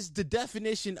is the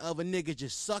definition of a nigga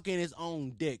just sucking his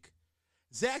own dick.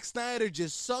 Zack Snyder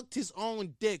just sucked his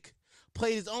own dick,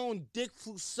 played his own dick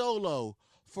flute solo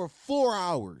for 4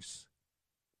 hours.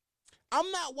 I'm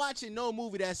not watching no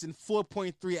movie that's in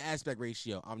 4.3 aspect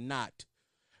ratio. I'm not.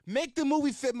 Make the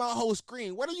movie fit my whole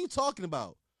screen. What are you talking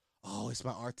about? Oh, it's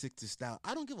my artistic style.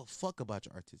 I don't give a fuck about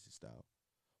your artistic style.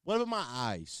 What about my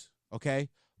eyes? Okay?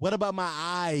 What about my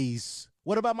eyes?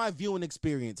 What about my viewing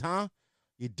experience, huh?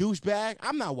 You douchebag?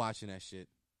 I'm not watching that shit.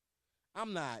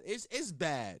 I'm not. It's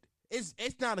bad.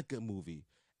 It's not a good movie.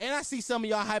 And I see some of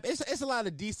y'all hype. It's a lot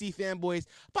of DC fanboys.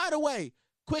 By the way,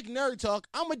 quick nerd talk.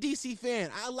 I'm a DC fan.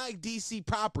 I like DC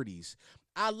properties.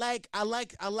 I like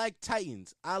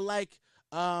Titans. I like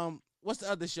what's the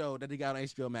other show that they got on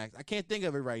HBO Max? I can't think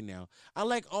of it right now. I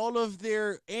like all of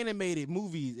their animated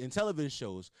movies and television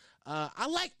shows. I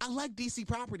like DC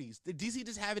properties. The DC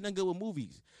just haven't done good with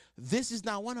movies. This is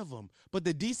not one of them. But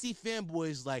the DC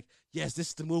fanboys like, yes, this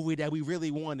is the movie that we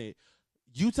really wanted.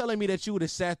 You telling me that you would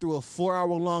have sat through a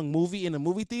 4-hour-long movie in the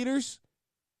movie theaters?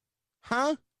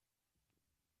 Huh?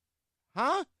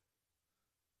 Huh?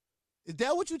 Is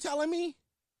that what you telling me?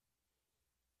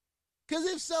 Because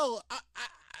if so,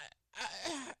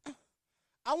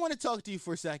 I want to talk to you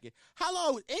for a second. How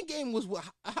long? Endgame was what?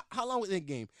 How long was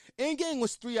Endgame? Endgame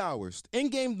was 3 hours.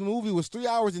 Endgame, the movie, was 3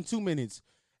 hours and 2 minutes.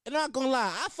 And I'm not gonna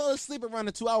lie, I fell asleep around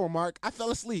the 2 hour mark. I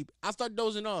fell asleep. I started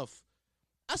dozing off.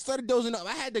 I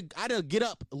had to get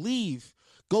up, leave,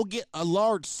 go get a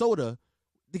large soda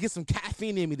to get some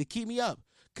caffeine in me to keep me up.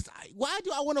 Cause why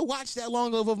do I want to watch that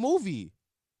long of a movie?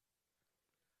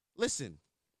 Listen,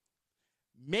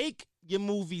 make your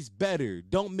movies better.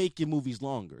 Don't make your movies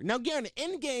longer. Now, again,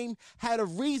 Endgame had a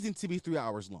reason to be 3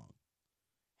 hours long.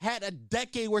 Had a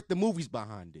decade worth of movies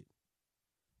behind it.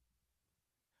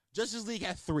 Justice League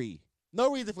had 3.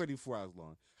 No reason for it to be 4 hours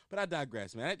long. But I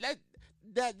digress, man.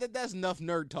 That's enough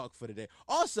nerd talk for today.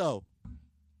 Also,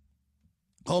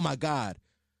 oh my God,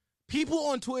 people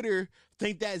on Twitter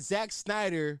think that Zack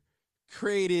Snyder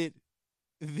created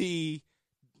the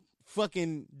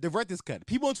fucking director's cut.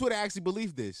 People on Twitter actually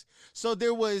believe this. So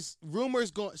there was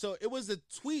rumors going. So it was a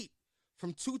tweet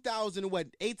from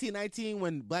 2018, 19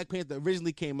 when Black Panther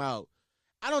originally came out.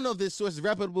 I don't know if this source is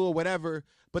reputable or whatever,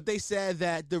 but they said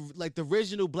that the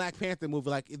original Black Panther movie,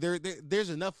 like there's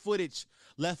enough footage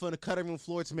left on the cutting room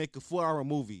floor to make a 4-hour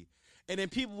movie. And then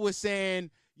people were saying,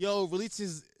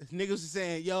 niggas were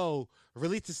saying,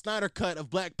 release the Snyder cut of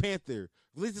Black Panther.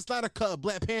 Release the Snyder cut of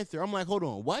Black Panther. I'm like, hold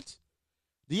on, what?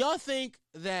 Do y'all think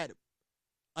that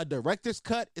a director's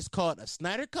cut is called a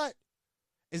Snyder cut?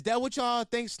 Is that what y'all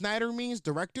think Snyder means,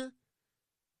 director?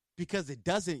 Because it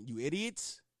doesn't, you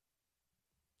idiots.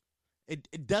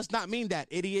 It does not mean that,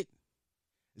 idiot.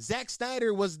 Zack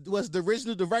Snyder was the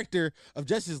original director of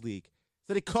Justice League.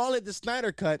 So they call it the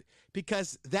Snyder cut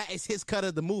because that is his cut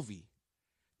of the movie.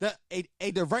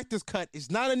 A director's cut is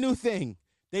not a new thing.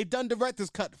 They've done director's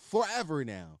cut forever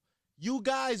now. You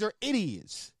guys are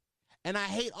idiots. And I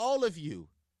hate all of you.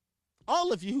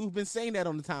 All of you who've been saying that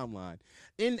on the timeline.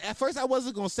 And at first I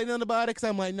wasn't going to say nothing about it because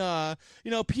I'm like, nah,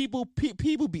 people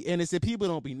be innocent. People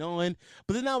don't be knowing.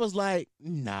 But then I was like,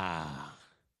 nah.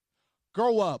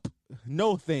 Grow up.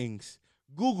 Know things.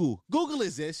 Google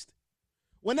exists.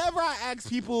 Whenever I ask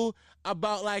people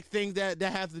about like things that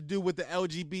have to do with the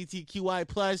LGBTQI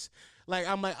plus, like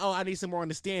I'm like, oh, I need some more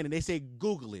understanding. They say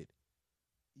Google it.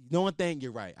 No one think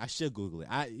you're right. I should Google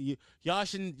it. Y'all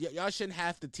shouldn't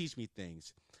have to teach me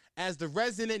things. As the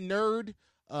resident nerd,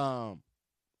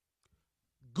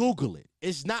 Google it.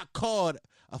 It's not called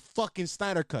a fucking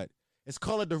Snyder cut. It's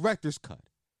called a director's cut.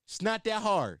 It's not that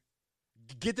hard.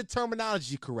 Get the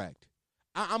terminology correct.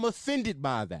 I'm offended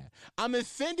by that. I'm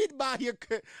offended by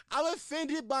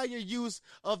your use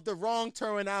of the wrong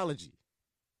terminology.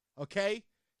 Okay?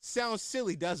 Sounds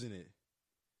silly, doesn't it?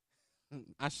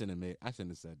 I shouldn't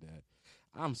have said that.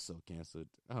 I'm so canceled.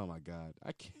 Oh my God.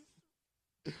 I can't.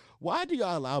 Why do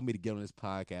y'all allow me to get on this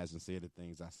podcast and say the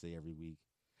things I say every week?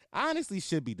 I honestly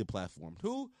should be deplatformed.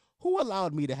 Who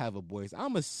allowed me to have a voice?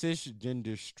 I'm a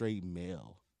cisgender straight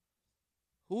male.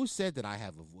 Who said that I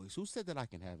have a voice? Who said that I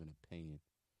can have an opinion?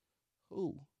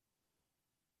 Who?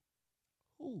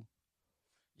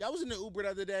 Y'all was in the Uber the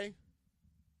other day?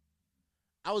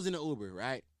 I was in the Uber,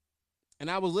 right? And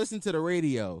I was listening to the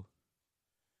radio.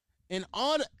 And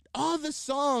all the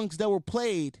songs that were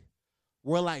played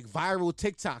were like viral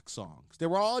TikTok songs. They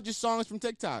were all just songs from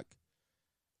TikTok.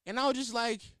 And I was just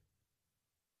like,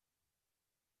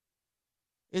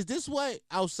 is this what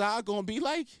outside gonna be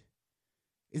like?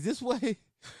 Is this what,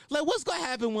 like, what's gonna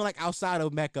happen when like outside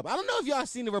of Mecca? I don't know if y'all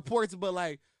seen the reports, but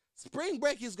like spring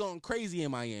break is going crazy in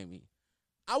Miami.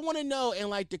 I want to know in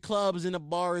like the clubs and the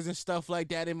bars and stuff like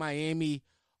that in Miami,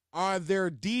 are there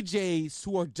DJs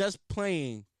who are just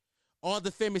playing all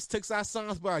the famous TikTok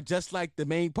songs but are just like the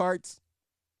main parts?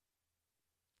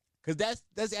 Because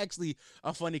that's actually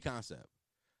a funny concept.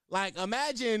 Like,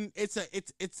 imagine it's a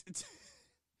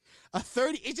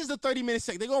 30. It's just a 30-minute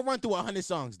segment. They're gonna run through 100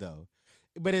 songs though,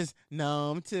 but it's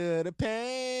numb to the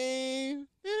pain,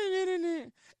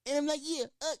 and I'm like, yeah,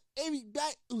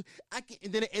 everybody, I can.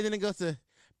 And then it goes to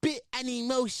bit. I need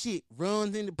more shit.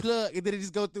 Runs in the plug, and then it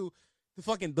just go through the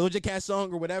fucking Doja Cat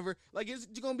song or whatever. Like, it's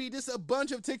gonna be just a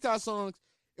bunch of TikTok songs,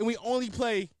 and we only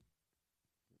play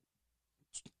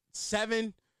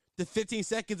 7 to 15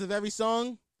 seconds of every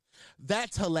song.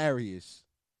 That's hilarious.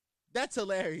 That's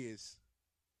hilarious.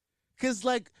 Cause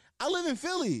like I live in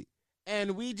Philly,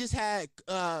 and we just had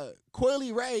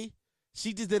Coily Ray.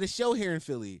 She just did a show here in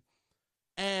Philly,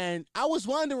 and I was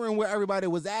wondering where everybody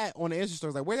was at on the Insta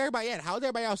stories. Like, where's everybody at? How's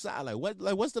everybody outside? Like,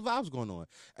 what's the vibes going on?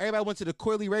 Everybody went to the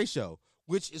Coily Ray show.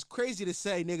 which is crazy to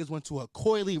say. Niggas went to a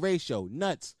coily ratio,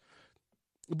 nuts.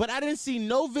 But I didn't see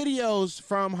no videos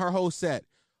from her whole set.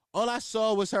 All I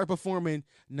saw was her performing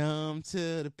 "Numb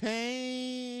to the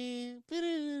Pain."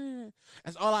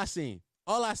 That's all I seen.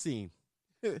 All I seen.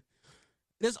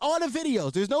 There's all the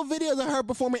videos. There's no videos of her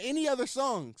performing any other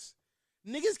songs.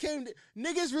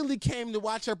 Niggas really came to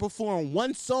watch her perform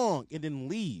one song and then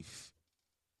leave.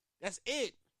 That's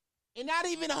it. And not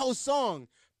even the whole song.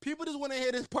 People just want to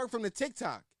hear this part from the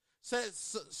TikTok so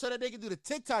that they can do the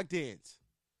TikTok dance.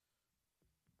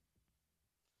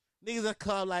 Niggas in the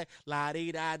club like la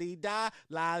dee da dee da,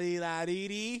 la dee la dee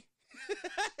dee.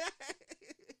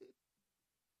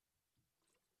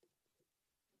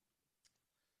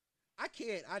 I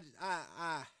can't.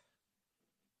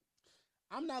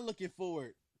 I'm not looking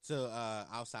forward to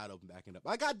Outside Open backing up.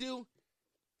 Like I do.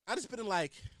 I just spent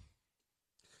like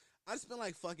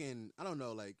fucking, I don't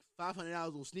know, like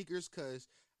 $500 on sneakers because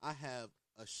I have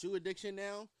a shoe addiction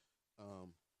now.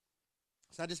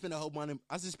 So I just spent a whole bunch of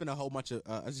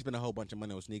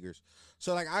money on sneakers.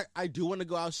 So like I do want to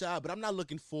go outside, but I'm not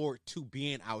looking forward to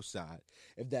being outside,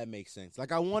 if that makes sense.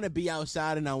 Like I want to be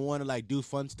outside and I want to like do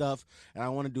fun stuff and I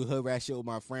want to do hood rat shit with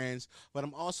my friends, but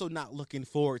I'm also not looking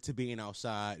forward to being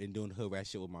outside and doing hood rat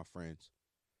shit with my friends.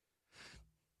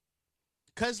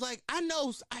 Cause like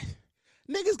niggas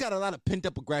got a lot of pent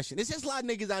up aggression. There's just a lot of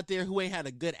niggas out there who ain't had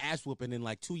a good ass whooping in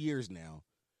like 2 years now.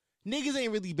 Niggas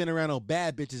ain't really been around no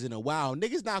bad bitches in a while.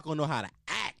 Niggas not gonna know how to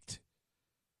act.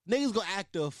 Niggas gonna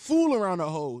act a fool around the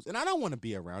hoes. And I don't want to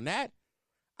be around that.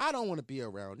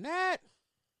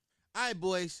 All right,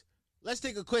 boys. Let's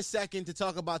take a quick second to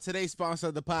talk about today's sponsor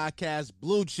of the podcast,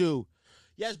 Blue Chew.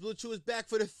 Yes, Blue Chew is back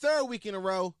for the 3rd week in a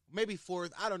row. Maybe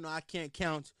 4th. I don't know. I can't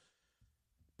count.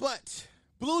 But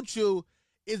Blue Chew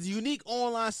is a unique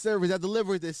online service that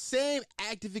delivers the same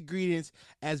active ingredients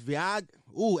as Viagra and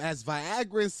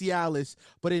Cialis,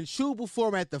 but in chewable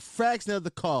form at the fraction of the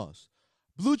cost.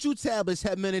 Blue Chew tablets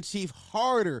help men achieve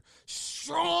harder,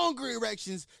 stronger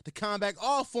erections to combat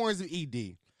all forms of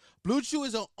ED. Blue Chew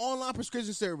is an online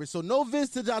prescription service, so no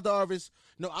visits to the doctor's office,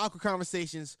 no awkward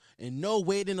conversations, and no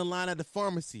waiting in the line at the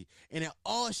pharmacy. And it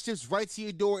all ships right to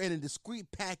your door in a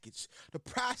discreet package. The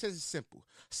process is simple.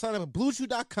 Sign up at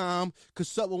BlueChew.com,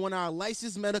 consult with one of our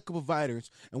licensed medical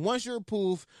providers, and once you're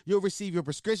approved, you'll receive your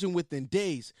prescription within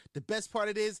days. The best part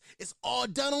of it is, it's all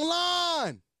done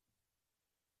online.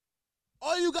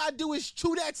 All you gotta do is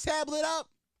chew that tablet up,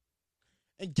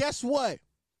 and guess what?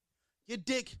 Your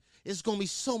dick is gonna be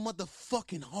so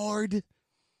motherfucking hard.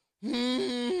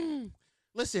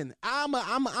 Listen, I'm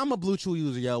a Blue Chew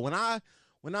user, yo. When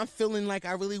I'm feeling like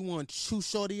I really want to chew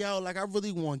shorty out, like I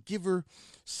really want to give her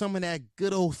some of that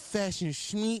good old fashioned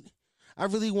schmeat, I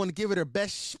really want to give her the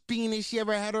best spinach she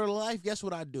ever had in her life. Guess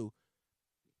what I do?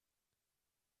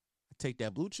 I take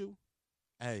that Blue Chew.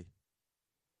 Hey,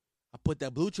 I put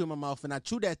that Blue Chew in my mouth and I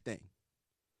chew that thing.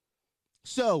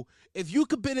 So, if you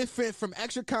could benefit from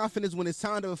extra confidence when it's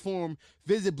time to perform,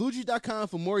 visit BlueChew.com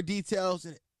for more details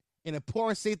and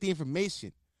important safety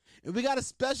information. And we got a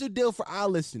special deal for our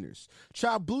listeners.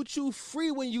 Try Blue Chew free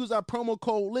when you use our promo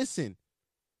code LISTEN.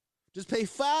 Just pay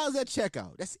 $5 at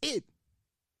checkout. That's it.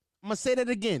 I'm going to say that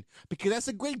again because that's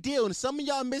a great deal. And some of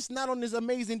y'all missing out on this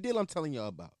amazing deal I'm telling y'all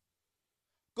about.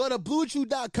 Go to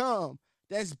BlueChew.com.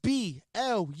 That's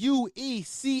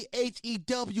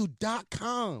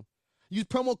BlueChew.com. Use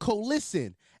promo code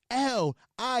LISTEN,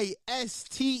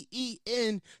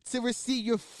 LISTEN, to receive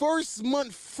your first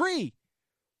month free.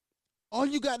 All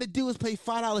you got to do is pay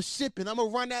 $5 shipping. I'm going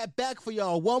to run that back for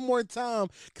y'all one more time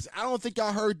because I don't think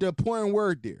y'all heard the important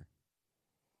word there.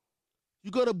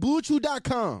 You go to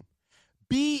BlueChew.com,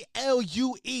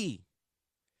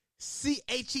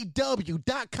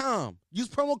 BlueChew.com. Use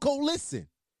promo code LISTEN.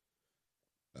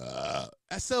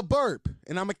 That's a burp,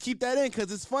 and I'm going to keep that in because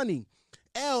it's funny.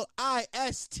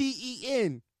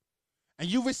 LISTEN, and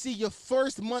you receive your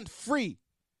first month free.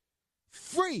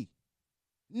 Free.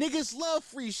 Niggas love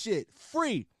free shit.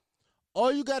 Free.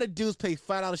 All you gotta do is pay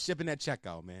 $5 shipping at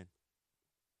checkout, man.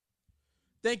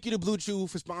 Thank you to Blue Chew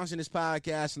for sponsoring this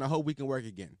podcast, and I hope we can work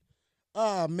again.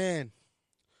 Oh, man.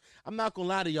 I'm not gonna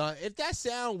lie to y'all. If that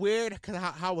sound weird, because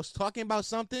I was talking about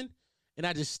something, and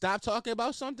I just stopped talking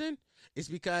about something, it's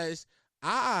because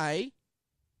I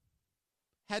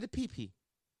had to pee-pee.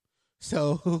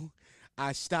 So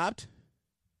I stopped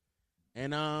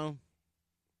and I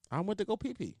went to go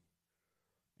pee-pee.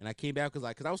 And I came back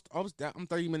because I'm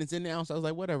 30 minutes in now, so I was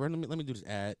like, whatever, let me do this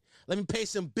ad. Let me pay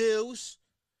some bills.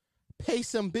 Pay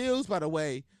some bills, by the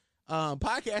way.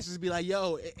 Podcasters be like,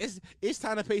 yo, it's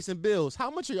time to pay some bills.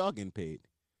 How much are y'all getting paid?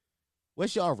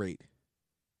 What's y'all rate?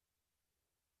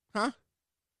 Huh?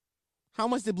 How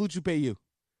much did Blue Chew pay you?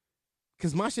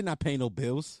 Because my shit not paying no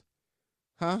bills.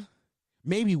 Huh?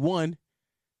 Maybe one.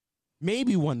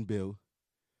 Maybe one bill.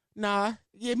 Nah,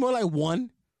 yeah, more like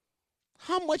one.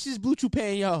 How much is Blue Chew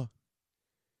paying y'all?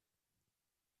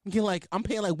 I'm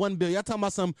paying like one bill. Y'all talking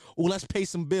about some, oh, let's pay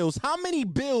some bills. How many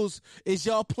bills is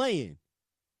y'all playing?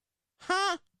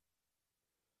 Huh?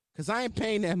 Because I ain't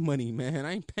paying that money, man.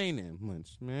 I ain't paying that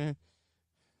much, man.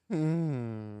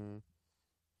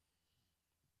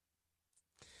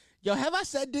 Yo, have I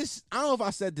said this? I don't know if I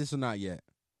said this or not yet.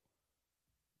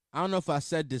 I don't know if I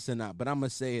said this or not, but I'm going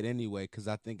to say it anyway because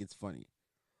I think it's funny.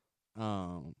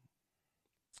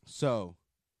 So,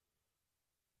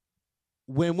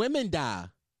 when women die,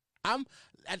 I'm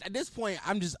at this point.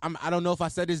 I don't know if I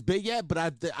said this bit yet, but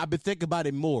I've been thinking about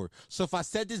it more. So if I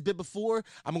said this bit before,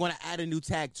 I'm gonna add a new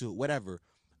tag to it. Whatever.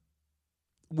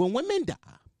 When women die,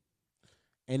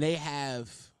 and they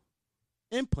have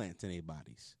implants in their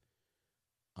bodies,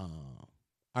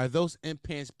 are those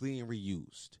implants being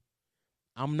reused?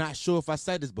 I'm not sure if I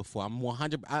said this before. I'm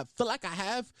 100. I feel like I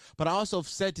have, but I also have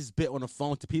said this bit on the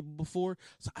phone to people before,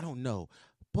 so I don't know.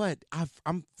 But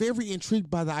I'm very intrigued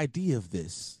by the idea of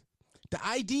this. The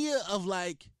idea of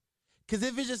like, because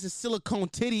if it's just a silicone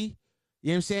titty, you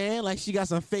know what I'm saying? Like she got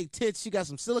some fake tits, she got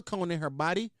some silicone in her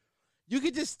body. You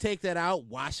could just take that out,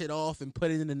 wash it off, and put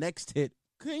it in the next tit.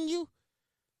 Couldn't you?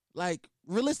 Like,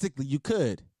 realistically, you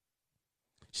could.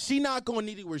 She not going to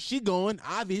need it where she going,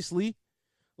 obviously.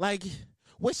 Like,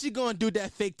 what's she going to do with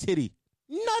that fake titty?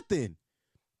 Nothing.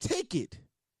 Take it.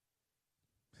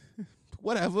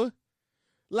 Whatever.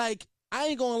 Like, I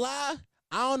ain't gonna lie.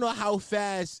 I don't know how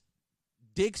fast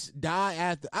dicks die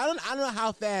after. I don't know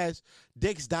how fast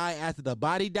dicks die after the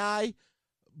body die.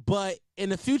 But in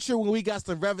the future, when we got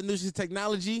some revolutionary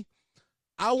technology,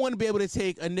 I want to be able to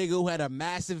take a nigga who had a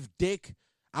massive dick.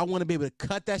 I want to be able to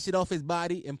cut that shit off his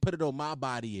body and put it on my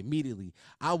body immediately.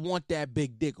 I want that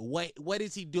big dick. What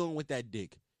is he doing with that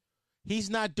dick? He's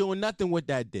not doing nothing with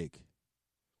that dick.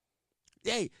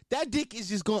 Hey, that dick is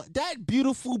just going. That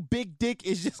beautiful big dick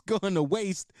is just going to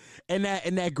waste in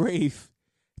that grave.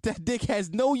 That dick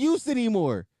has no use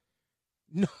anymore.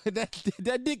 No, that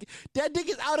dick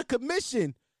is out of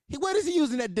commission. What is he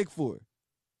using that dick for?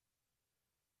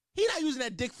 He not using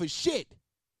that dick for shit.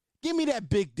 Give me that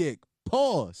big dick.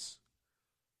 Pause.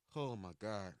 Oh my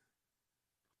God.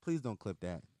 Please don't clip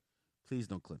that. Please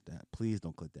don't clip that. Please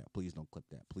don't clip that. Please don't clip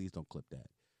that. Please don't clip that.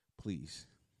 Please.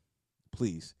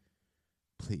 Please.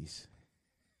 Please.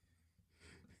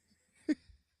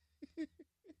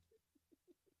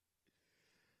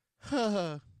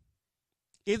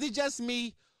 Is it just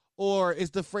me, or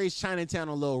is the phrase Chinatown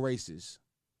a little racist?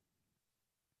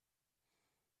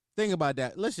 Think about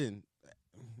that. Listen,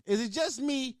 is it just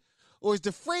me, or is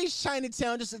the phrase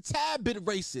Chinatown just a tad bit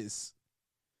racist?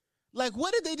 Like,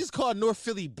 what did they just call North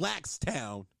Philly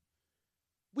Blackstown?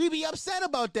 We be upset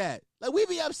about that. Like, we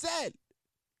be upset.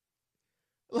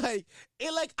 Like,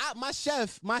 my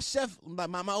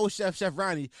old chef, Chef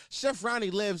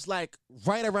Ronnie lives like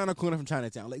right around the corner from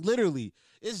Chinatown. Like, literally,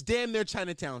 it's damn near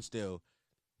Chinatown still.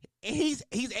 And he's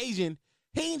Asian.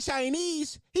 He ain't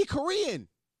Chinese. He Korean.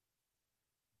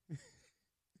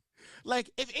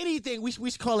 Like, if anything, we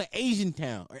should call it Asian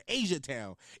Town or Asia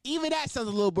Town. Even that sounds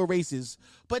a little bit racist.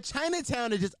 But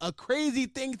Chinatown is just a crazy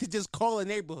thing to just call a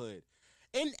neighborhood.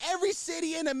 In every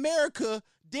city in America,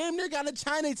 damn near got a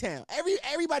Chinatown.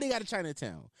 Everybody got a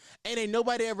Chinatown. And ain't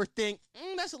nobody ever think,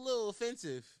 that's a little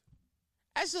offensive.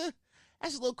 That's a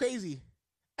little crazy.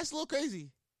 That's a little crazy.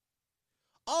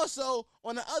 Also,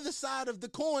 on the other side of the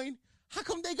coin, how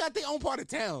come they got their own part of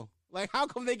town? Like, how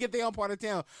come they get their own part of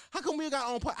town? How come we got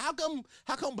our own part? How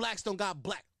come blacks don't got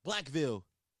Blackville?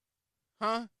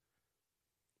 Huh?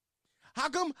 How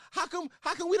come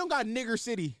we don't got Nigger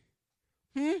City?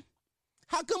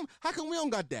 How come we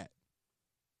don't got that?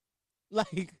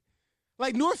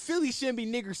 Like North Philly shouldn't be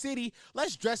Nigger City.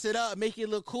 Let's dress it up, make it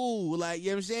look cool. Like, you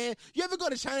know what I'm saying? You ever go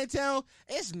to Chinatown?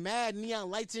 It's mad neon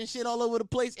lights and shit all over the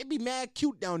place. It be mad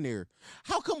cute down there.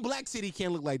 How come Black City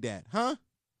can't look like that? Huh?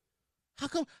 How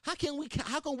come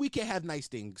we can't have nice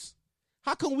things?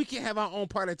 How come we can't have our own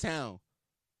part of town?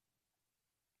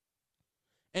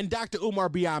 And Dr. Umar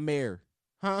be our mayor?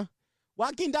 Huh?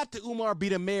 Why can't Dr. Umar be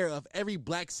the mayor of every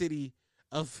black city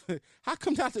of how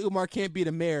come Dr. Umar can't be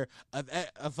the mayor of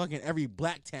fucking every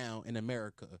black town in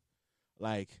America?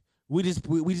 Like, we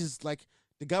just like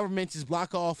the government just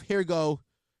block off, here go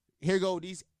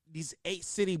these 8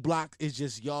 city blocks is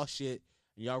just y'all shit.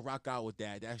 Y'all rock out with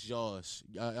that. That's yours.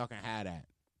 Y'all can have that.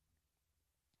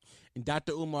 And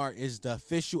Dr. Umar is the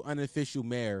official, unofficial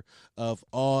mayor of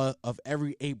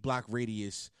every 8 block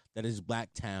radius that is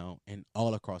black town and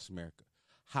all across America.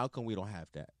 How come we don't have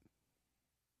that?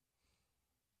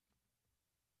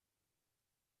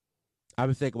 I've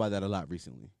been thinking about that a lot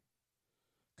recently.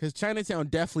 Because Chinatown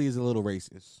definitely is a little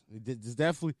racist. It's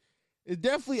definitely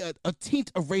a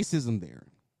taint of racism there.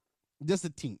 Just a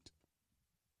taint.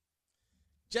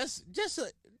 Just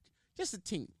a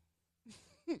taint.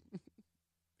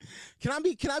 Can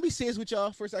I be serious with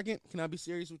y'all for a second? Can I be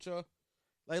serious with y'all?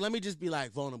 Like, let me just be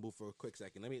like vulnerable for a quick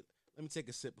second. Let me take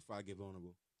a sip before I get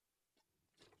vulnerable.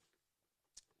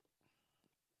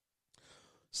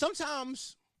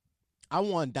 Sometimes I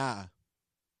want to die.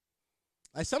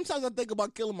 Like, sometimes I think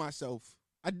about killing myself.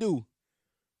 I do.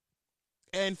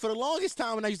 And for the longest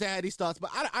time when I used to have these thoughts, but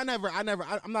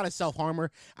I'm not a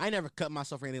self-harmer. I never cut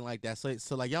myself or anything like that.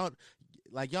 So like y'all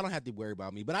don't have to worry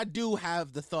about me. But I do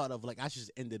have the thought of, like, I should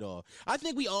just end it all. I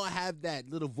think we all have that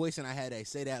little voice in our head that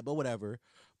say that, but whatever.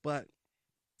 But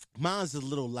mine's a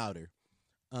little louder.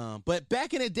 But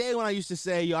back in the day when I used to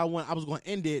say, yo, I was going to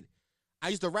end it, I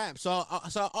used to rap. So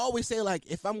I always say, like,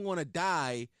 if I'm going to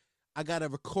die, I got to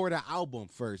record an album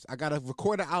first. I got to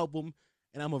record an album,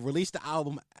 and I'm going to release the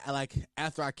album, like,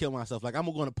 after I kill myself. Like,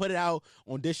 I'm going to put it out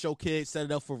on This Show Kids, set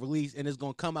it up for release, and it's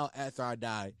going to come out after I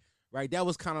die. Right? That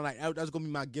was kind of like, that was going to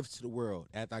be my gift to the world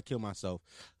after I kill myself.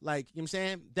 Like, you know what I'm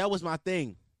saying? That was my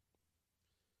thing.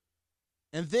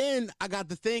 And then I got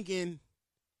to thinking,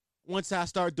 once I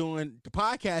start doing the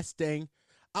podcast thing,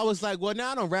 I was like, well,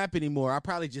 now I don't rap anymore. I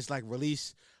probably just, like,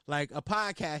 release, like, a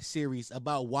podcast series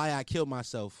about why I killed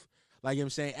myself. Like, you know what I'm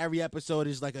saying? Every episode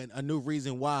is, like, a new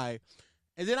reason why.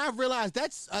 And then I realized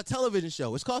that's a television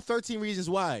show. It's called 13 Reasons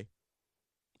Why.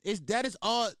 That is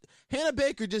all. Hannah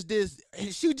Baker just did.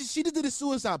 She just did a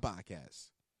suicide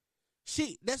podcast.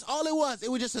 That's all it was.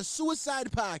 It was just a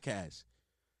suicide podcast.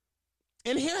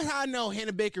 And here's how I know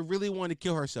Hannah Baker really wanted to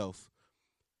kill herself.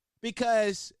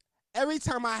 Because every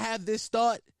time I have this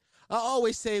thought, I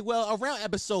always say, well, around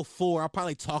episode 4, I'll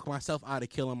probably talk myself out of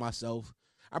killing myself.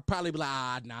 I'll probably be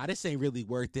like, nah, this ain't really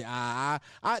worth it.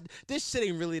 This shit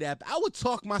ain't really that. I would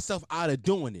talk myself out of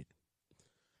doing it.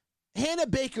 Hannah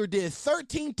Baker did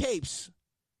 13 tapes.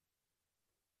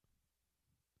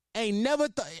 Ain't never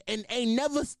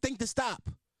think to stop.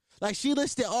 Like, she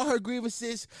listed all her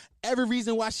grievances, every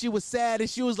reason why she was sad, and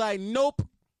she was like, nope,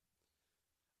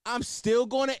 I'm still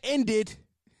going to end it.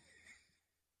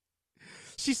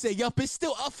 She said, yup, it's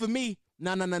still up for me.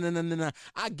 No.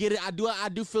 I get it. I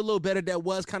do feel a little better. That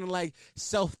was kind of like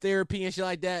self-therapy and shit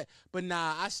like that. But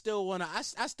nah, I still want to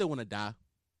die.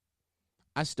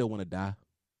 I still want to die.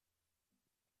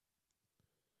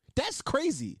 That's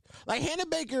crazy. Like, Hannah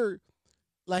Baker,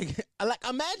 like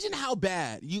imagine how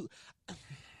bad you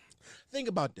think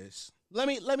about this. Let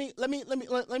me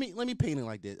paint it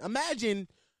like this. Imagine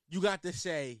you got to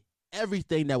say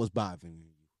everything that was bothering you.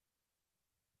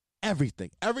 Everything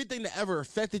that ever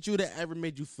affected you, that ever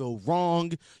made you feel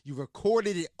wrong. You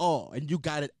recorded it all and you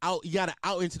got it out. You got it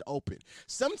out into the open.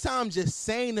 Sometimes just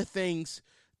saying the things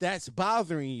that's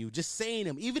bothering you, just saying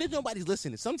them, even if nobody's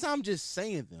listening, sometimes just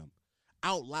saying them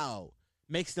out loud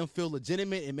makes them feel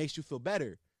legitimate. It makes you feel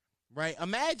better, right?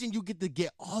 Imagine you get to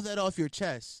get all that off your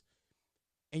chest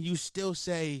and you still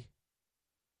say,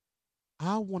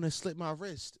 I want to slip my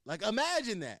wrist. Like,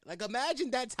 imagine that. Like,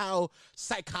 imagine that's how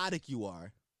psychotic you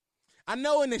are. I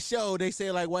know in the show they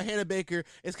say, like, well, Hannah Baker,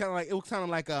 it was kind of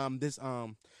like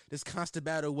this constant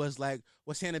battle was like,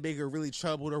 was Hannah Baker really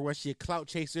troubled, or was she a clout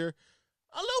chaser?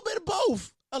 A little bit of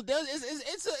both.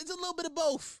 It's a little bit of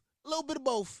both. A little bit of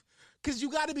both. Because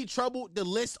you got to be troubled to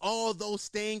list all those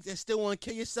things and still want to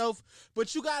kill yourself.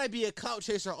 But you got to be a clout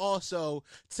chaser also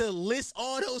to list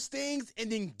all those things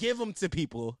and then give them to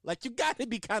people. Like, you got to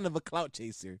be kind of a clout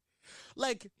chaser.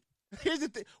 Like, here's the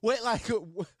thing. With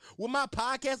my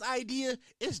podcast idea,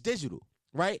 it's digital,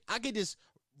 right? I could just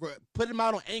put them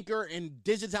out on Anchor and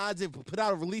digitize it, put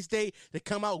out a release date that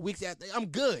come out weeks after. I'm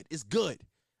good. It's good.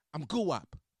 I'm guwap.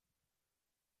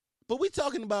 But we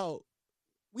talking about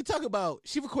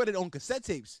she recorded on cassette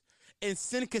tapes and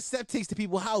sent cassette tapes to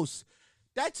people's house.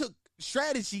 That took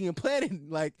strategy and planning.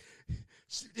 Like,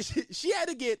 she had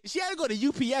to go to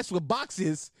UPS with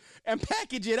boxes and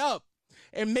package it up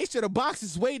and make sure the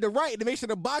boxes weighed the right, to make sure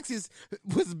the boxes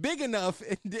was big enough.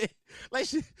 And then, like,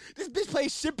 this bitch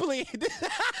plays shipping.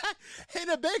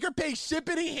 Hannah Baker pays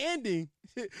shipping and handling.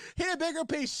 Hannah Baker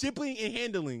pays shipping and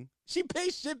handling. She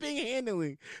pays shipping and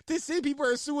handling to send people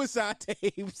her suicide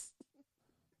tapes.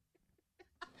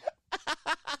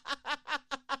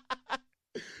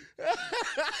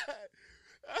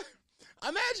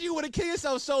 Imagine you want to kill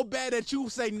yourself so bad that you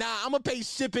say, nah, I'm going to pay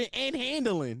shipping and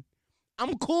handling.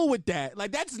 I'm cool with that.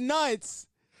 Like, that's nuts.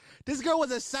 This girl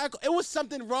was a psycho. It was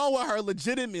something wrong with her,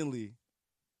 legitimately.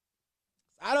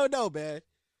 I don't know, man.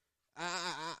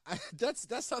 That's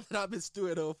something I've been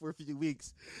stewing on for a few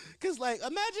weeks. Cause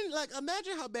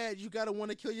imagine how bad you gotta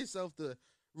want to kill yourself to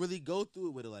really go through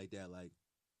it with it like that. Like,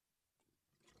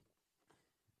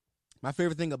 my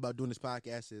favorite thing about doing this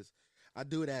podcast is I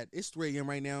do it it's 3 a.m.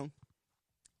 right now,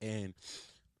 and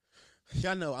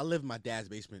y'all know I live in my dad's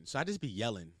basement, so I just be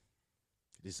yelling,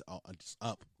 just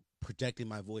up, projecting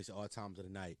my voice at all times of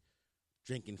the night,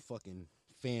 drinking fucking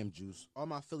fam juice. All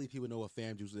my Philly people know what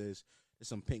fam juice is. It's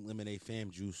some pink lemonade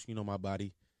fam juice. You know my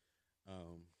body.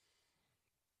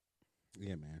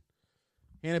 Yeah, man.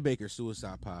 Hannah Baker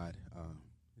Suicide Pod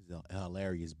is a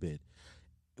hilarious bit.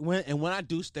 When I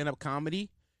do stand up comedy,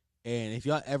 and if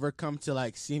y'all ever come to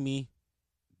like see me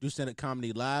do stand up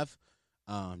comedy live,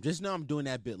 just know I'm doing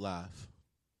that bit live.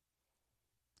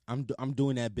 I'm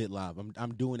doing that bit live.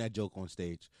 I'm doing that joke on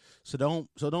stage. So don't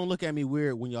look at me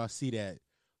weird when y'all see that.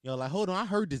 Y'all like, hold on, I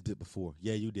heard this bit before.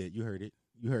 Yeah, you did. You heard it.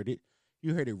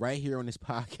 You heard it right here on this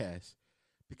podcast,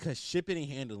 because shipping and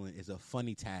handling is a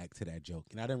funny tag to that joke.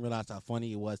 And I didn't realize how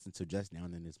funny it was until just now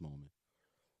in this moment.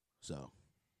 So,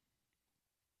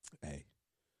 hey.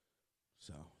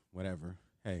 So, whatever.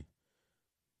 Hey.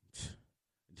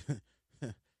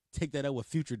 Take that up with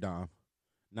Future Dom.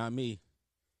 Not me.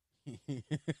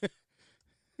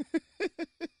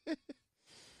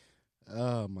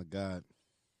 Oh, my God.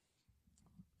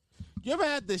 You ever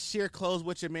had to share clothes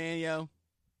with your man, yo?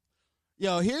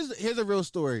 Yo, here's a real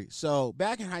story. So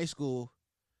back in high school,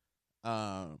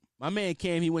 my man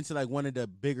Cam, he went to like one of the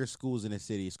bigger schools in the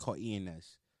city. It's called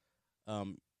ENS.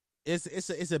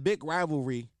 It's a big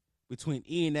rivalry between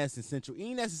ENS and Central.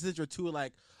 ENS and Central are two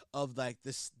of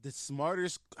the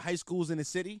smartest high schools in the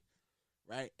city,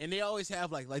 right? And they always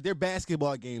have like their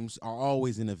basketball games are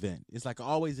always an event. It's like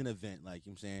always an event, like,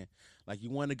 you know what I'm saying? Like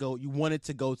you wanted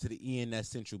to go to the ENS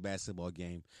Central basketball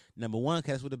game. Number one,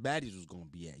 because that's where the baddies was gonna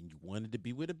be at. And you wanted to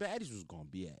be where the baddies was gonna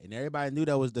be at. And everybody knew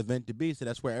that was the event to be, so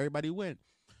that's where everybody went.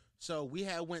 So we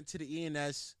went to the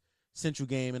ENS Central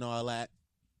game and all that,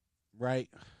 right?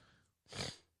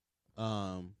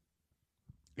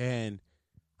 And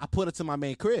I put it to my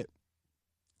main crib.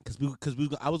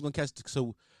 I was gonna catch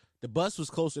so the bus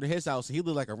was closer to his house, and he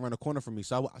lived like around the corner from me.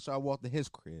 So I walked to his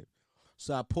crib.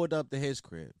 So I pulled up to his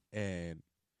crib, and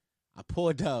I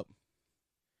pulled up,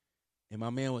 and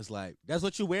my man was like, "That's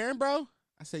what you wearing, bro?"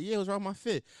 I said, "Yeah, it was wrong with my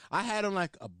fit." I had on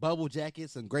like a bubble jacket,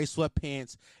 some gray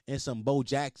sweatpants, and some Bo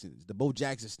Jacksons, the Bo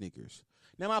Jackson sneakers.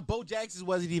 Now, my Bo Jacksons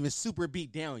wasn't even super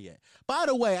beat down yet. By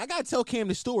the way, I got to tell Cam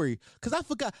the story because I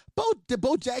forgot. The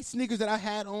Bo Jackson sneakers that I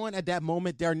had on at that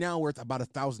moment, they're now worth about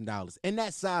 $1,000. In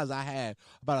that size, I had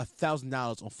about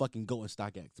 $1,000 on fucking Go and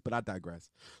StockX, but I digress.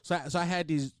 So I had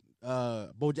these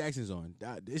Bo Jacksons on.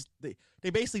 They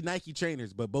basically Nike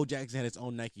trainers, but Bo Jackson had his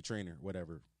own Nike trainer,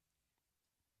 whatever.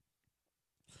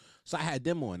 So I had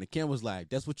them on, and Cam was like,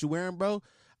 "That's what you wearing, bro?"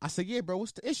 I said, "Yeah, bro,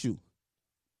 what's the issue?"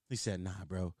 He said, "Nah,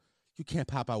 bro. You can't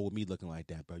pop out with me looking like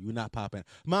that, bro. You're not popping."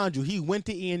 Mind you, he went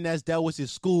to ENS. That was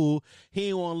his school. He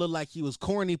didn't want to look like he was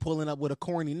corny pulling up with a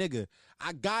corny nigga.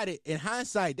 I got it. In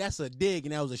hindsight, that's a dig,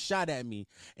 and that was a shot at me.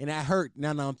 And that hurt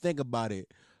now that I'm thinking about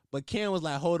it. But Ken was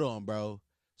like, "Hold on, bro."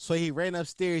 So he ran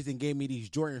upstairs and gave me these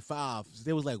Jordan 5s.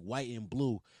 They was like white and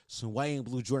blue. Some white and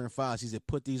blue Jordan 5s. He said,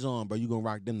 "Put these on, bro. You going to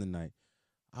rock them tonight."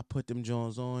 I put them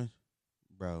Jones on.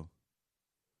 Bro,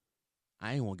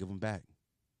 I ain't want to give them back.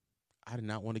 I did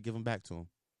not want to give him back to him.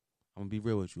 I'm going to be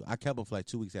real with you. I kept him for like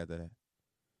 2 weeks after that.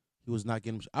 He was not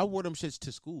getting them. I wore them shits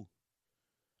to school.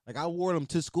 Like, I wore them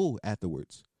to school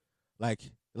afterwards.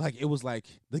 Like it was like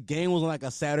the game was on like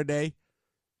a Saturday.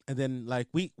 And then like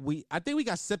I think we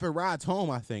got separate rides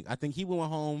home, I think. I think he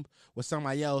went home with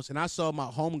somebody else. And I saw my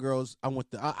homegirls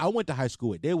I went to high school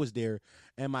with. They was there.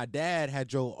 And my dad had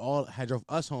drove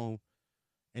us home.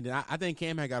 And then I think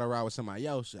Cam had got a ride with somebody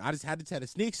else. I just had to tell the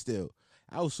sneak still.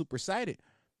 I was super excited.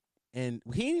 And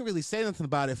he didn't really say nothing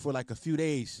about it for like a few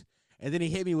days. And then he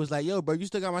hit me, was like, "Yo, bro, you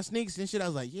still got my sneaks and shit?" I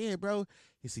was like, "Yeah, bro."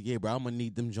 He said, "Yeah, bro, I'm going to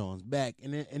need them Jones back."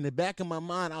 And then in the back of my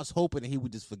mind, I was hoping that he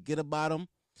would just forget about them.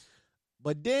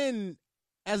 But then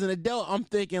as an adult, I'm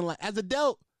thinking like,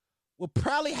 what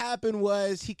probably happened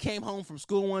was he came home from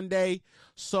school one day,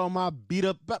 saw my beat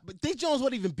up, but these Jones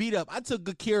wasn't even beat up. I took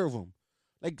good care of them.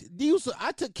 Like,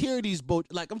 I took care of these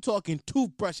boats. Like, I'm talking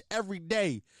toothbrush every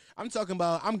day. I'm talking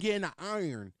about I'm getting an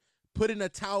iron, putting a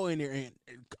towel in there, and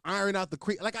iron out the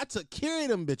creek. Like, I took care of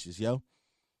them bitches, yo.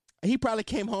 And he probably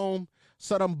came home,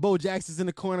 saw them Bo Jacksons in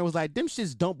the corner, was like, "Them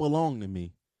shits don't belong to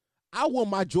me. I want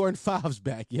my Jordan 5s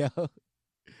back, yo."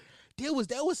 There was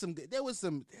Jordan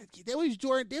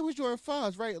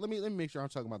 5s, right? Let me make sure I'm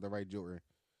talking about the right Jordan.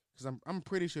 Because I'm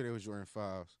pretty sure they was Jordan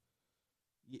 5s.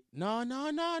 Yeah,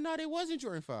 no, they wasn't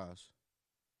Jordan 5s.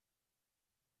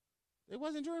 They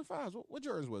wasn't Jordan 5s. What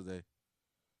Jordans was they?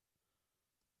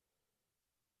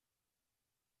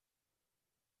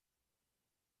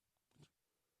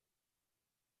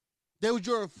 They were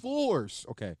Jordan 4s.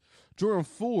 Okay. Jordan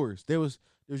 4s. There was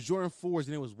Jordan 4s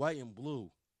and it was white and blue.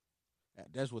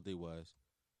 That's what they was.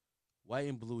 White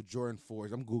and blue Jordan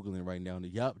 4s. I'm Googling right now.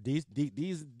 Yup, these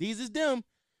is them.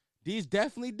 These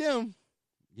definitely them.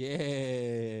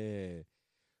 Yeah.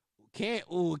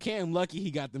 Cam lucky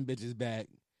he got them bitches back.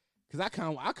 Cause I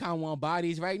kind want to buy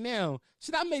these right now.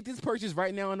 Should I make this purchase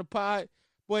right now on the pod?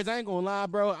 Boys, I ain't gonna lie,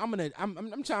 bro. I'm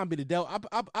trying to be the devil.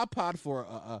 I pod for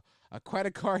a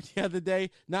credit card the other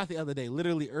day. Not the other day,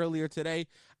 literally earlier today.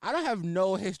 I don't have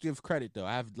no history of credit though.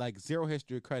 I have like zero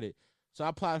history of credit. So I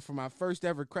applied for my first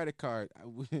ever credit card.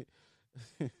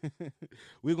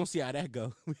 We're gonna see how that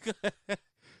go.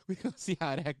 We're gonna see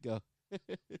how that go.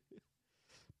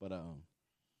 But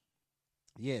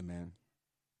yeah, man.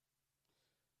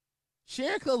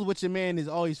 Sharing clothes with your man is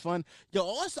always fun. Yo,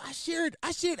 also I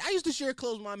used to share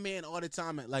clothes with my man all the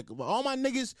time. Like all my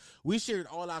niggas, we shared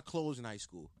all our clothes in high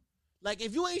school. Like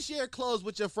if you ain't share clothes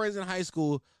with your friends in high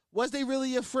school, was they really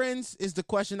your friends? Is the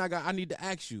question I need to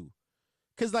ask you.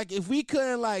 Cause like if we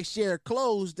couldn't like share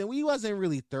clothes, then we wasn't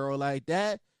really thorough like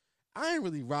that. I ain't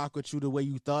really rock with you the way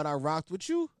you thought I rocked with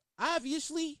you.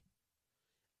 Obviously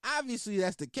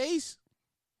that's the case.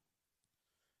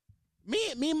 Me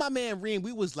and my man Reem,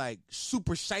 we was like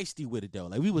super shiesty with it though.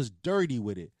 Like we was dirty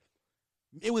with it.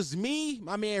 It was me,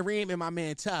 my man Reem, and my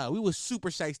man Ty. We was super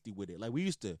shiesty with it. Like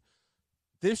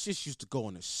this shit used to go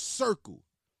in a circle.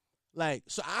 Like,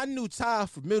 so I knew Ty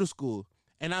from middle school,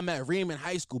 and I met Reem in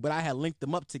high school, but I had linked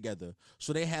them up together.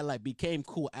 So they had like became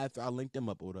cool after I linked them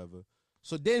up or whatever.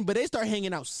 So then, but they start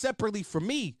hanging out separately from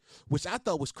me, which I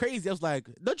thought was crazy. I was like,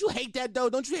 don't you hate that though?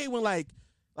 Don't you hate when like you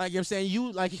know what I'm saying,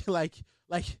 you like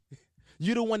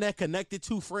you the one that connected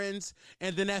two friends,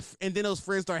 and then those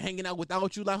friends start hanging out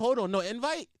without you. Like, hold on, no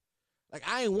invite. Like,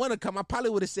 I ain't want to come. I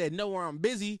probably would have said no, or I'm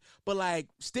busy. But like,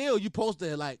 still, you supposed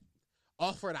to like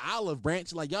offer the olive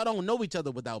branch. Like, y'all don't know each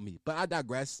other without me. But I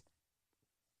digress.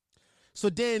 So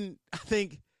then I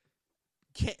think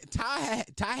Ty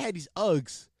had these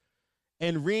Uggs,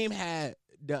 and Reem had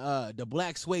the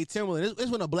black suede Timberland. This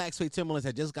when the black suede Timberlands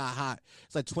had just got hot.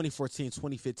 It's like 2014,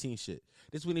 2015 shit.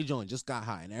 This when he joined, just got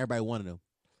hot, and everybody wanted them.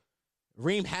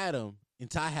 Reem had them, and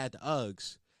Ty had the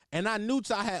Uggs. And I knew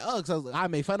Ty had Uggs. I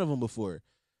made fun of him before.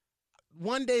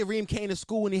 One day, Reem came to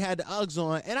school, and he had the Uggs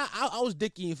on. And I was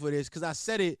dicking for this because I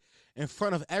said it in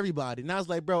front of everybody. And I was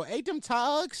like, bro, ain't them Ty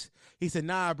Uggs? He said,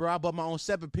 nah, bro, I bought my own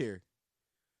separate pair.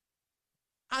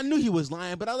 I knew he was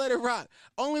lying, but I let it rock.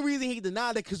 Only reason he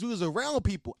denied it because we was around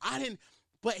people. I didn't.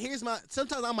 But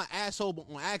sometimes I'm an asshole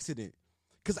on accident.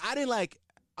 Because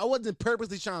I wasn't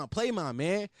purposely trying to play my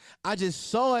man. I just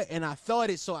saw it and I thought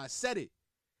it, so I said it.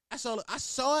 That's all. I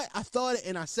saw it, I thought it,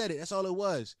 and I said it. That's all it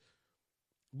was.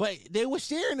 But they were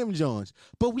sharing them Jones.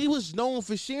 But we was known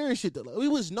for sharing shit. We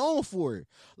was known for it.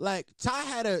 Like Ty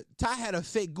had a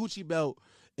fake Gucci belt,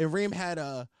 and Reem had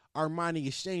a Armani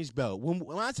exchange belt.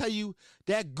 When I tell you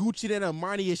that Gucci and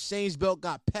Armani exchange belt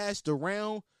got passed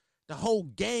around, the whole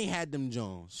gang had them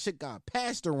Jones. Shit got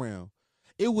passed around.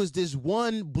 It was this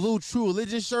one blue True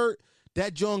Religion shirt.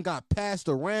 That John got passed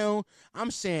around.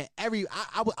 I'm saying I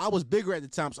was bigger at the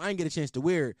time, so I didn't get a chance to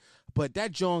wear it. But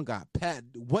that John got passed.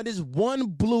 What is one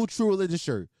blue True Religion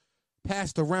shirt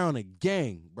passed around a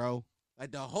gang, bro?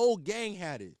 Like the whole gang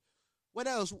had it. What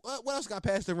else? What else got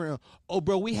passed around? Oh,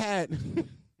 bro, we had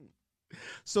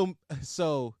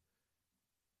so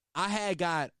I had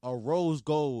got a rose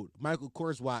gold Michael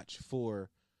Kors watch for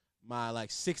my like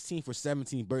 16th or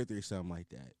 17th birthday or something like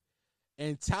that.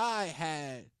 And Ty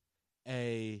had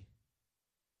a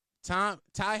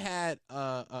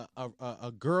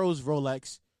girl's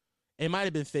Rolex. It might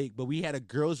have been fake, but we had a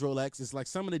girl's Rolex. It's like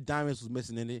some of the diamonds was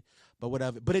missing in it, but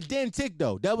whatever. But it didn't tick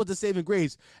though. That was the saving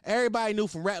grace. Everybody knew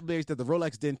from rap lyrics that the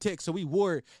Rolex didn't tick, so we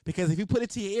wore it because if you put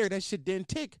it to your ear, that shit didn't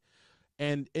tick.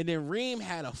 And then Reem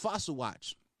had a Fossil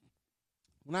watch.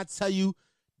 When I tell you,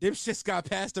 them shits got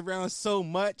passed around so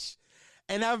much.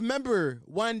 And I remember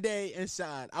one day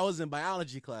inside, I was in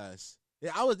biology class.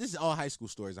 This is all high school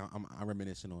stories I'm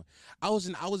reminiscing on. I was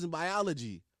in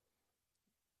biology,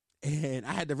 and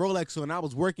I had the Rolex on. I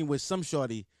was working with some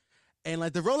shorty, and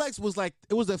like the Rolex was like,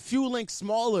 it was a few links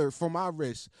smaller for my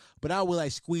wrist, but I would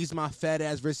like squeeze my fat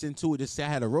ass wrist into it to say I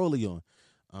had a rollie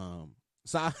on.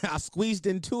 So I squeezed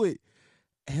into it,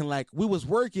 and like we was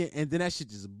working, and then that shit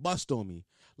just bust on me.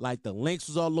 Like the links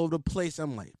was all over the place.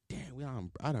 I'm like,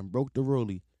 damn, I done broke the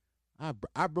rollie.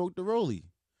 I broke the rollie.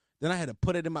 Then I had to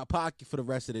put it in my pocket for the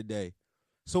rest of the day.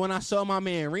 So when I saw my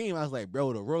man Reem, I was like,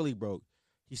 bro, the rollie broke.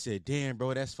 He said, damn,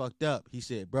 bro, that's fucked up. He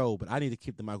said, bro, but I need to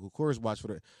keep the Michael Kors watch for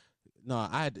the. No,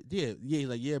 I had to, yeah. He's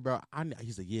like, yeah, bro.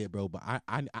 He's like, yeah, bro, but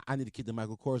I need to keep the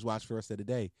Michael Kors watch for the rest of the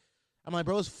day. I'm like,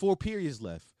 bro, it's 4 periods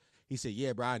left. He said,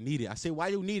 yeah, bro, I need it. I said, why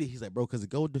you need it? He's like, bro, because it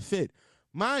go with the fit.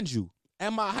 Mind you,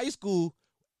 at my high school,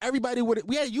 everybody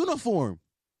we had a uniform.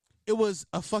 It was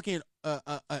a fucking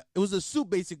it was a suit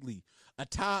basically, a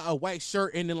tie, a white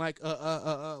shirt, and then like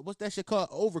what's that shit called?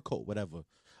 Overcoat, whatever,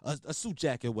 a suit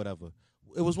jacket, whatever.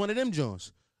 It was one of them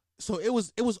joints. So it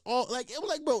was all like it was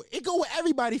like, bro, it go where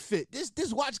everybody fit.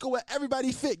 This watch go where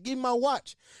everybody fit. Give me my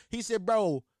watch. He said,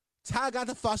 bro, Ty got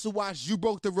the fossil watch. You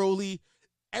broke the rollie.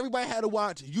 Everybody had a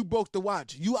watch. You broke the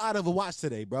watch. You out of a watch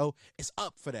today, bro. It's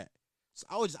up for that. So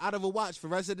I was just out of a watch for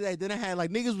the rest of the day. Then I had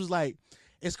like niggas was like,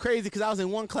 it's crazy because I was in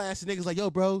one class and niggas like,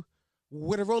 yo, bro,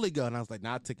 where the rollie go? And I was like,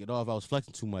 nah, I took it off. I was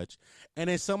flexing too much. And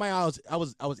then somebody I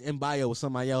was in bio with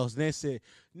somebody else, and they said,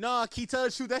 nah, can you tell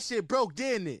the truth? That shit broke,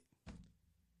 didn't it?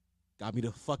 Got me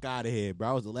the fuck out of here, bro.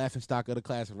 I was the laughing stock of the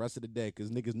class for the rest of the day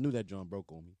because niggas knew that joint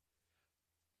broke on me.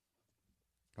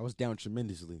 I was down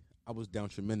tremendously.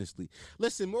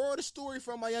 Listen, moral of the story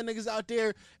for my young niggas out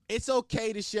there, it's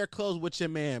okay to share clothes with your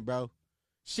man, bro.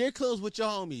 Share clothes with your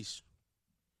homies.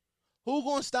 Who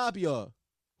gonna stop y'all?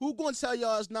 Who gonna tell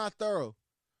y'all it's not thorough?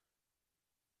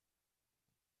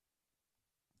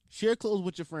 Share clothes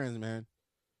with your friends, man.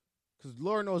 Because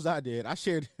Lord knows I did. I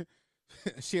shared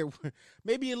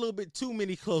maybe a little bit too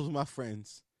many clothes with my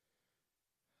friends.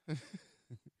 All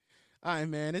right,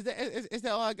 man. Is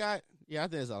that all I got? Yeah, I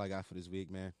think that's all I got for this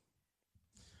week, man.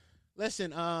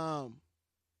 Listen, I'm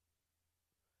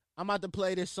about to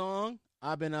play this song.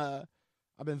 I've been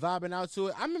vibing out to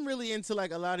it. I'm really into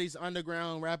like a lot of these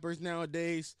underground rappers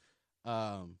nowadays.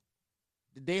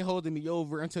 They holding me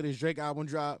over until this Drake album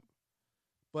drop.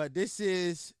 But this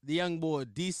is the young boy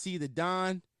DC the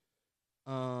Don.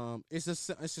 It's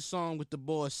a song with the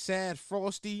boy Sad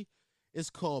Frosty. It's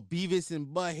called Beavis and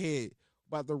Butthead.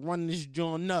 About to run this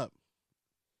joint up.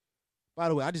 By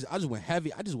the way, I just went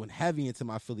heavy. I just went heavy into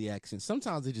my Philly accent.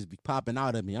 Sometimes they just be popping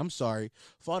out at me. I'm sorry.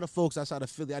 For all the folks outside of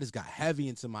Philly, I just got heavy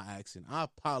into my accent. I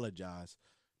apologize.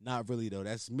 Not really though.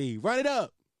 That's me. Run it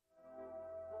up.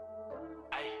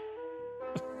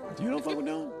 You don't fuck with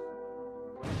them?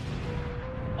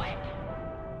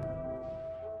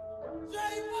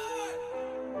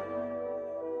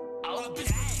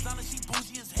 She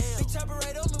bougie as hell. They chop her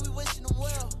right on me, we wishing them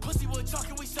well. Pussy boy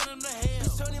talking, we send them to hell.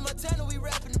 It's Tony Montana, we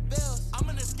rapping the bells. I'm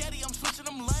in a scatty, I'm switching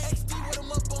them lanes. XD with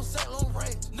them up on St. Long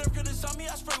Range. Nerf couldn't saw me,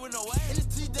 I spray with no way. And it's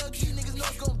TWG, niggas know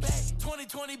it's gon' bang.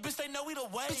 2020, bitch, they know we the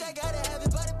way. Bitch, I gotta have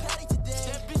it by the patty today.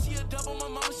 That bitch, she a double, my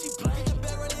mama, she play. Get the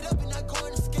bag, run it up, and I go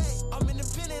in the skate. I'm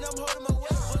independent, I'm holding my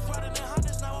weight. Was riding in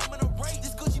Hondas, now I'm in a race.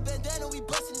 This Gucci bandana, we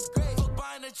bustin' his grave. Fuck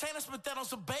buying a chain, I spent that on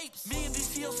some babes. Me and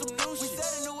DC on some new shit. We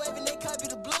sat in the wave and they copy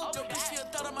the blue. Okay. Yo, bitch, she a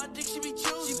thought of my dick, she be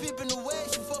choosing. She peeping the way,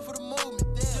 she fuck for the movement.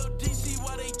 Damn. Yo, DC,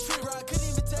 why they trip? Bro, I couldn't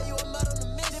even tell you I'm out on the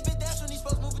mission. If it dash when these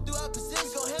folks moving through our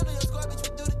position. Gon' handle your squad, bitch, we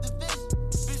do the division.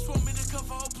 Bitch want me to come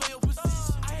for whole player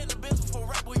position. I had the best before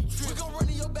rap, boy, you trip. We gon' run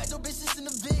in your back, no bitches in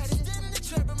the vision. Had it stand in the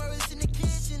trap, and my wrist in the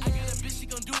kitchen. I got a bitch, she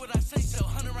gon' do what I say. So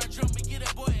 100 round drum and get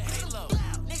that boy a halo.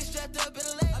 Nigga strapped up in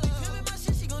a lay. I be pimping my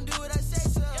shit, she gon' do what I say.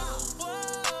 So whoa,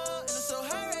 and I'm so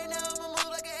high right now, I'ma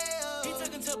move like a AO. He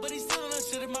talking tough, but he still on that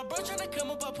shit. If my bro tryna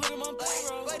come up, I put him on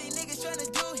payroll. What these niggas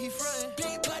tryna do, he frontin'.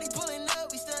 Big body pulling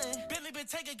up, we stuntin'. Bentley been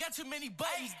taking, got too many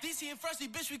buttons. DC and Frosty,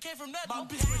 bitch, we came from nothing. My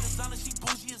bitch with designer, she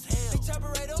bougie as hell. They chop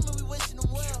her right on me, we wishing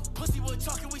them well. Pussy boy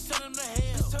talking, we send them to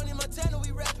hell. It's Tony Montana,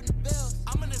 we rapping the bells.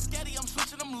 I'm in a scatty, I'm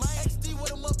switching them lanes. XD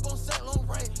with them up on St. Long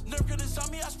Range. Nerf couldn't saw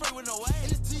me, I spray with no way.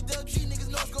 And it's TWG, niggas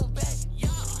know it's gon' bang. Yeah.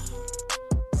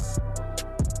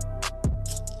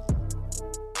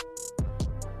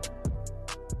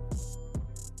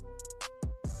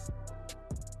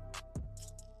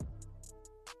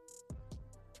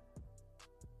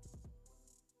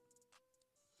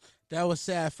 That was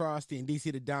Sad Frosty and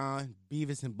DC the Don,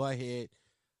 Beavis and Butthead.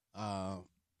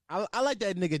 I like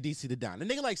that nigga DC the Don. The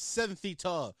nigga like 7 feet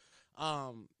tall.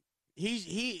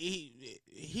 He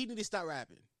need to stop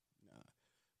rapping.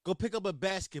 Go pick up a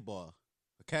basketball,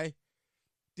 okay?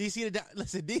 DC the Don.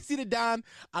 Listen, DC the Don.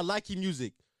 I like your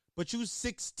music, but you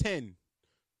 6'10".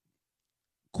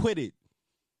 Quit it,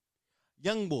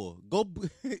 young boy.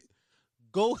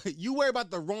 Go. You worry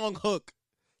about the wrong hook.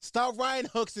 Stop riding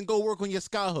hooks and go work on your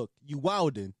sky hook. You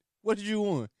wildin'. What did you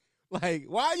want? Like,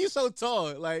 why are you so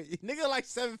tall? Like, nigga like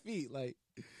 7 feet. Like,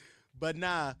 but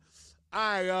nah. All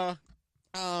right,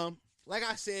 y'all. Like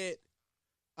I said,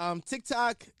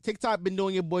 TikTok been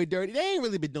doing your boy dirty. They ain't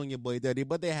really been doing your boy dirty,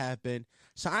 but they have been.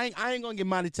 So I ain't gonna get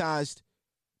monetized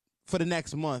for the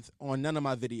next month on none of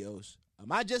my videos.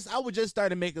 I would just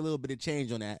start to make a little bit of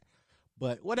change on that.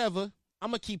 But whatever. I'm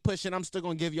gonna keep pushing. I'm still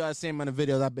gonna give y'all the same amount of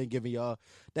videos I've been giving y'all.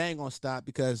 They ain't gonna stop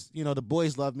because, you know, the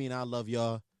boys love me and I love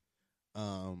y'all.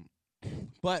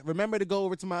 But remember to go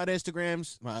over to my other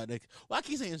Instagrams. I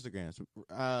keep saying Instagrams.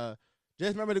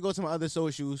 Just remember to go to my other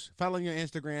socials. Follow your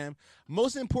Instagram.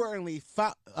 Most importantly,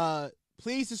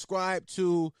 please subscribe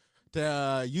to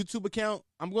the YouTube account.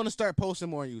 I'm gonna start posting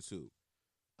more on YouTube.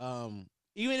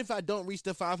 Even if I don't reach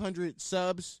the 500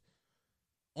 subs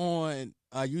on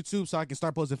YouTube, so I can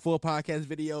start posting full podcast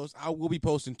videos, I will be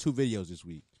posting 2 videos this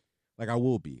week. Like I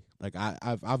will be. Like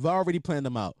I've already planned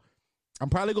them out. I'm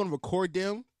probably gonna record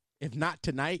them, if not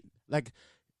tonight. Like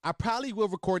I probably will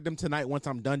record them tonight once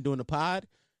I'm done doing the pod,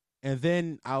 and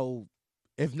then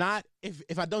if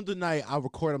I don't do tonight, I'll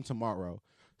record them tomorrow.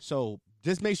 So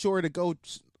just make sure to go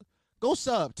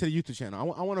sub to the YouTube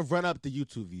channel. I want to run up the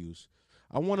YouTube views.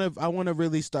 I want to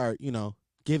really start, you know,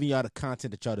 giving y'all the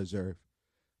content that y'all deserve.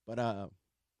 But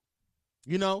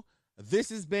you know, this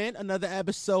has been another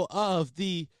episode of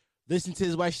the Listen to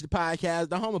This White Shit podcast,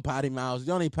 the home of Potty Mouths,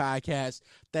 the only podcast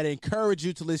that encourage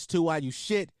you to listen to while you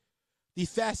shit. The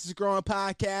fastest growing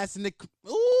podcast in the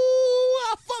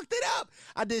I fucked it up.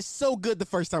 I did so good the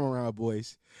first time around,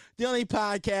 boys. The only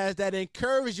podcast that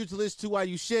encourages you to listen to while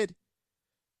you shit.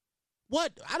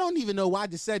 What? I don't even know why I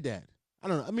just said that. I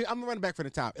don't know. I mean, I'm running back from the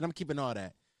top, and I'm keeping all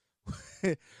that.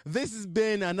 This has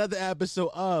been another episode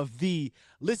of the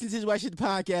Listen to This White Shit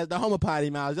podcast, the home of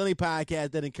Potty Mouths, the only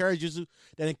podcast that encourages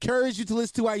you to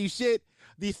listen to while you shit.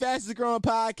 The fastest growing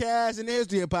podcast in the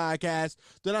history of podcasts.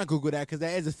 Do not Google that because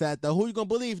that is a fact, though. Who you gonna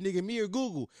believe, nigga? Me or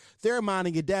Google? They're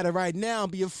mining your data right now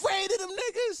and be afraid of them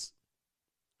niggas.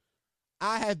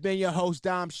 I have been your host,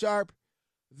 Dom Sharp.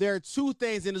 There are 2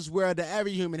 things in this world that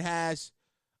every human has: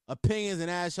 opinions and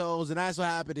assholes, and I so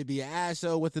happen to be an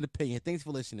asshole with an opinion. Thanks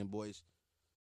for listening, boys.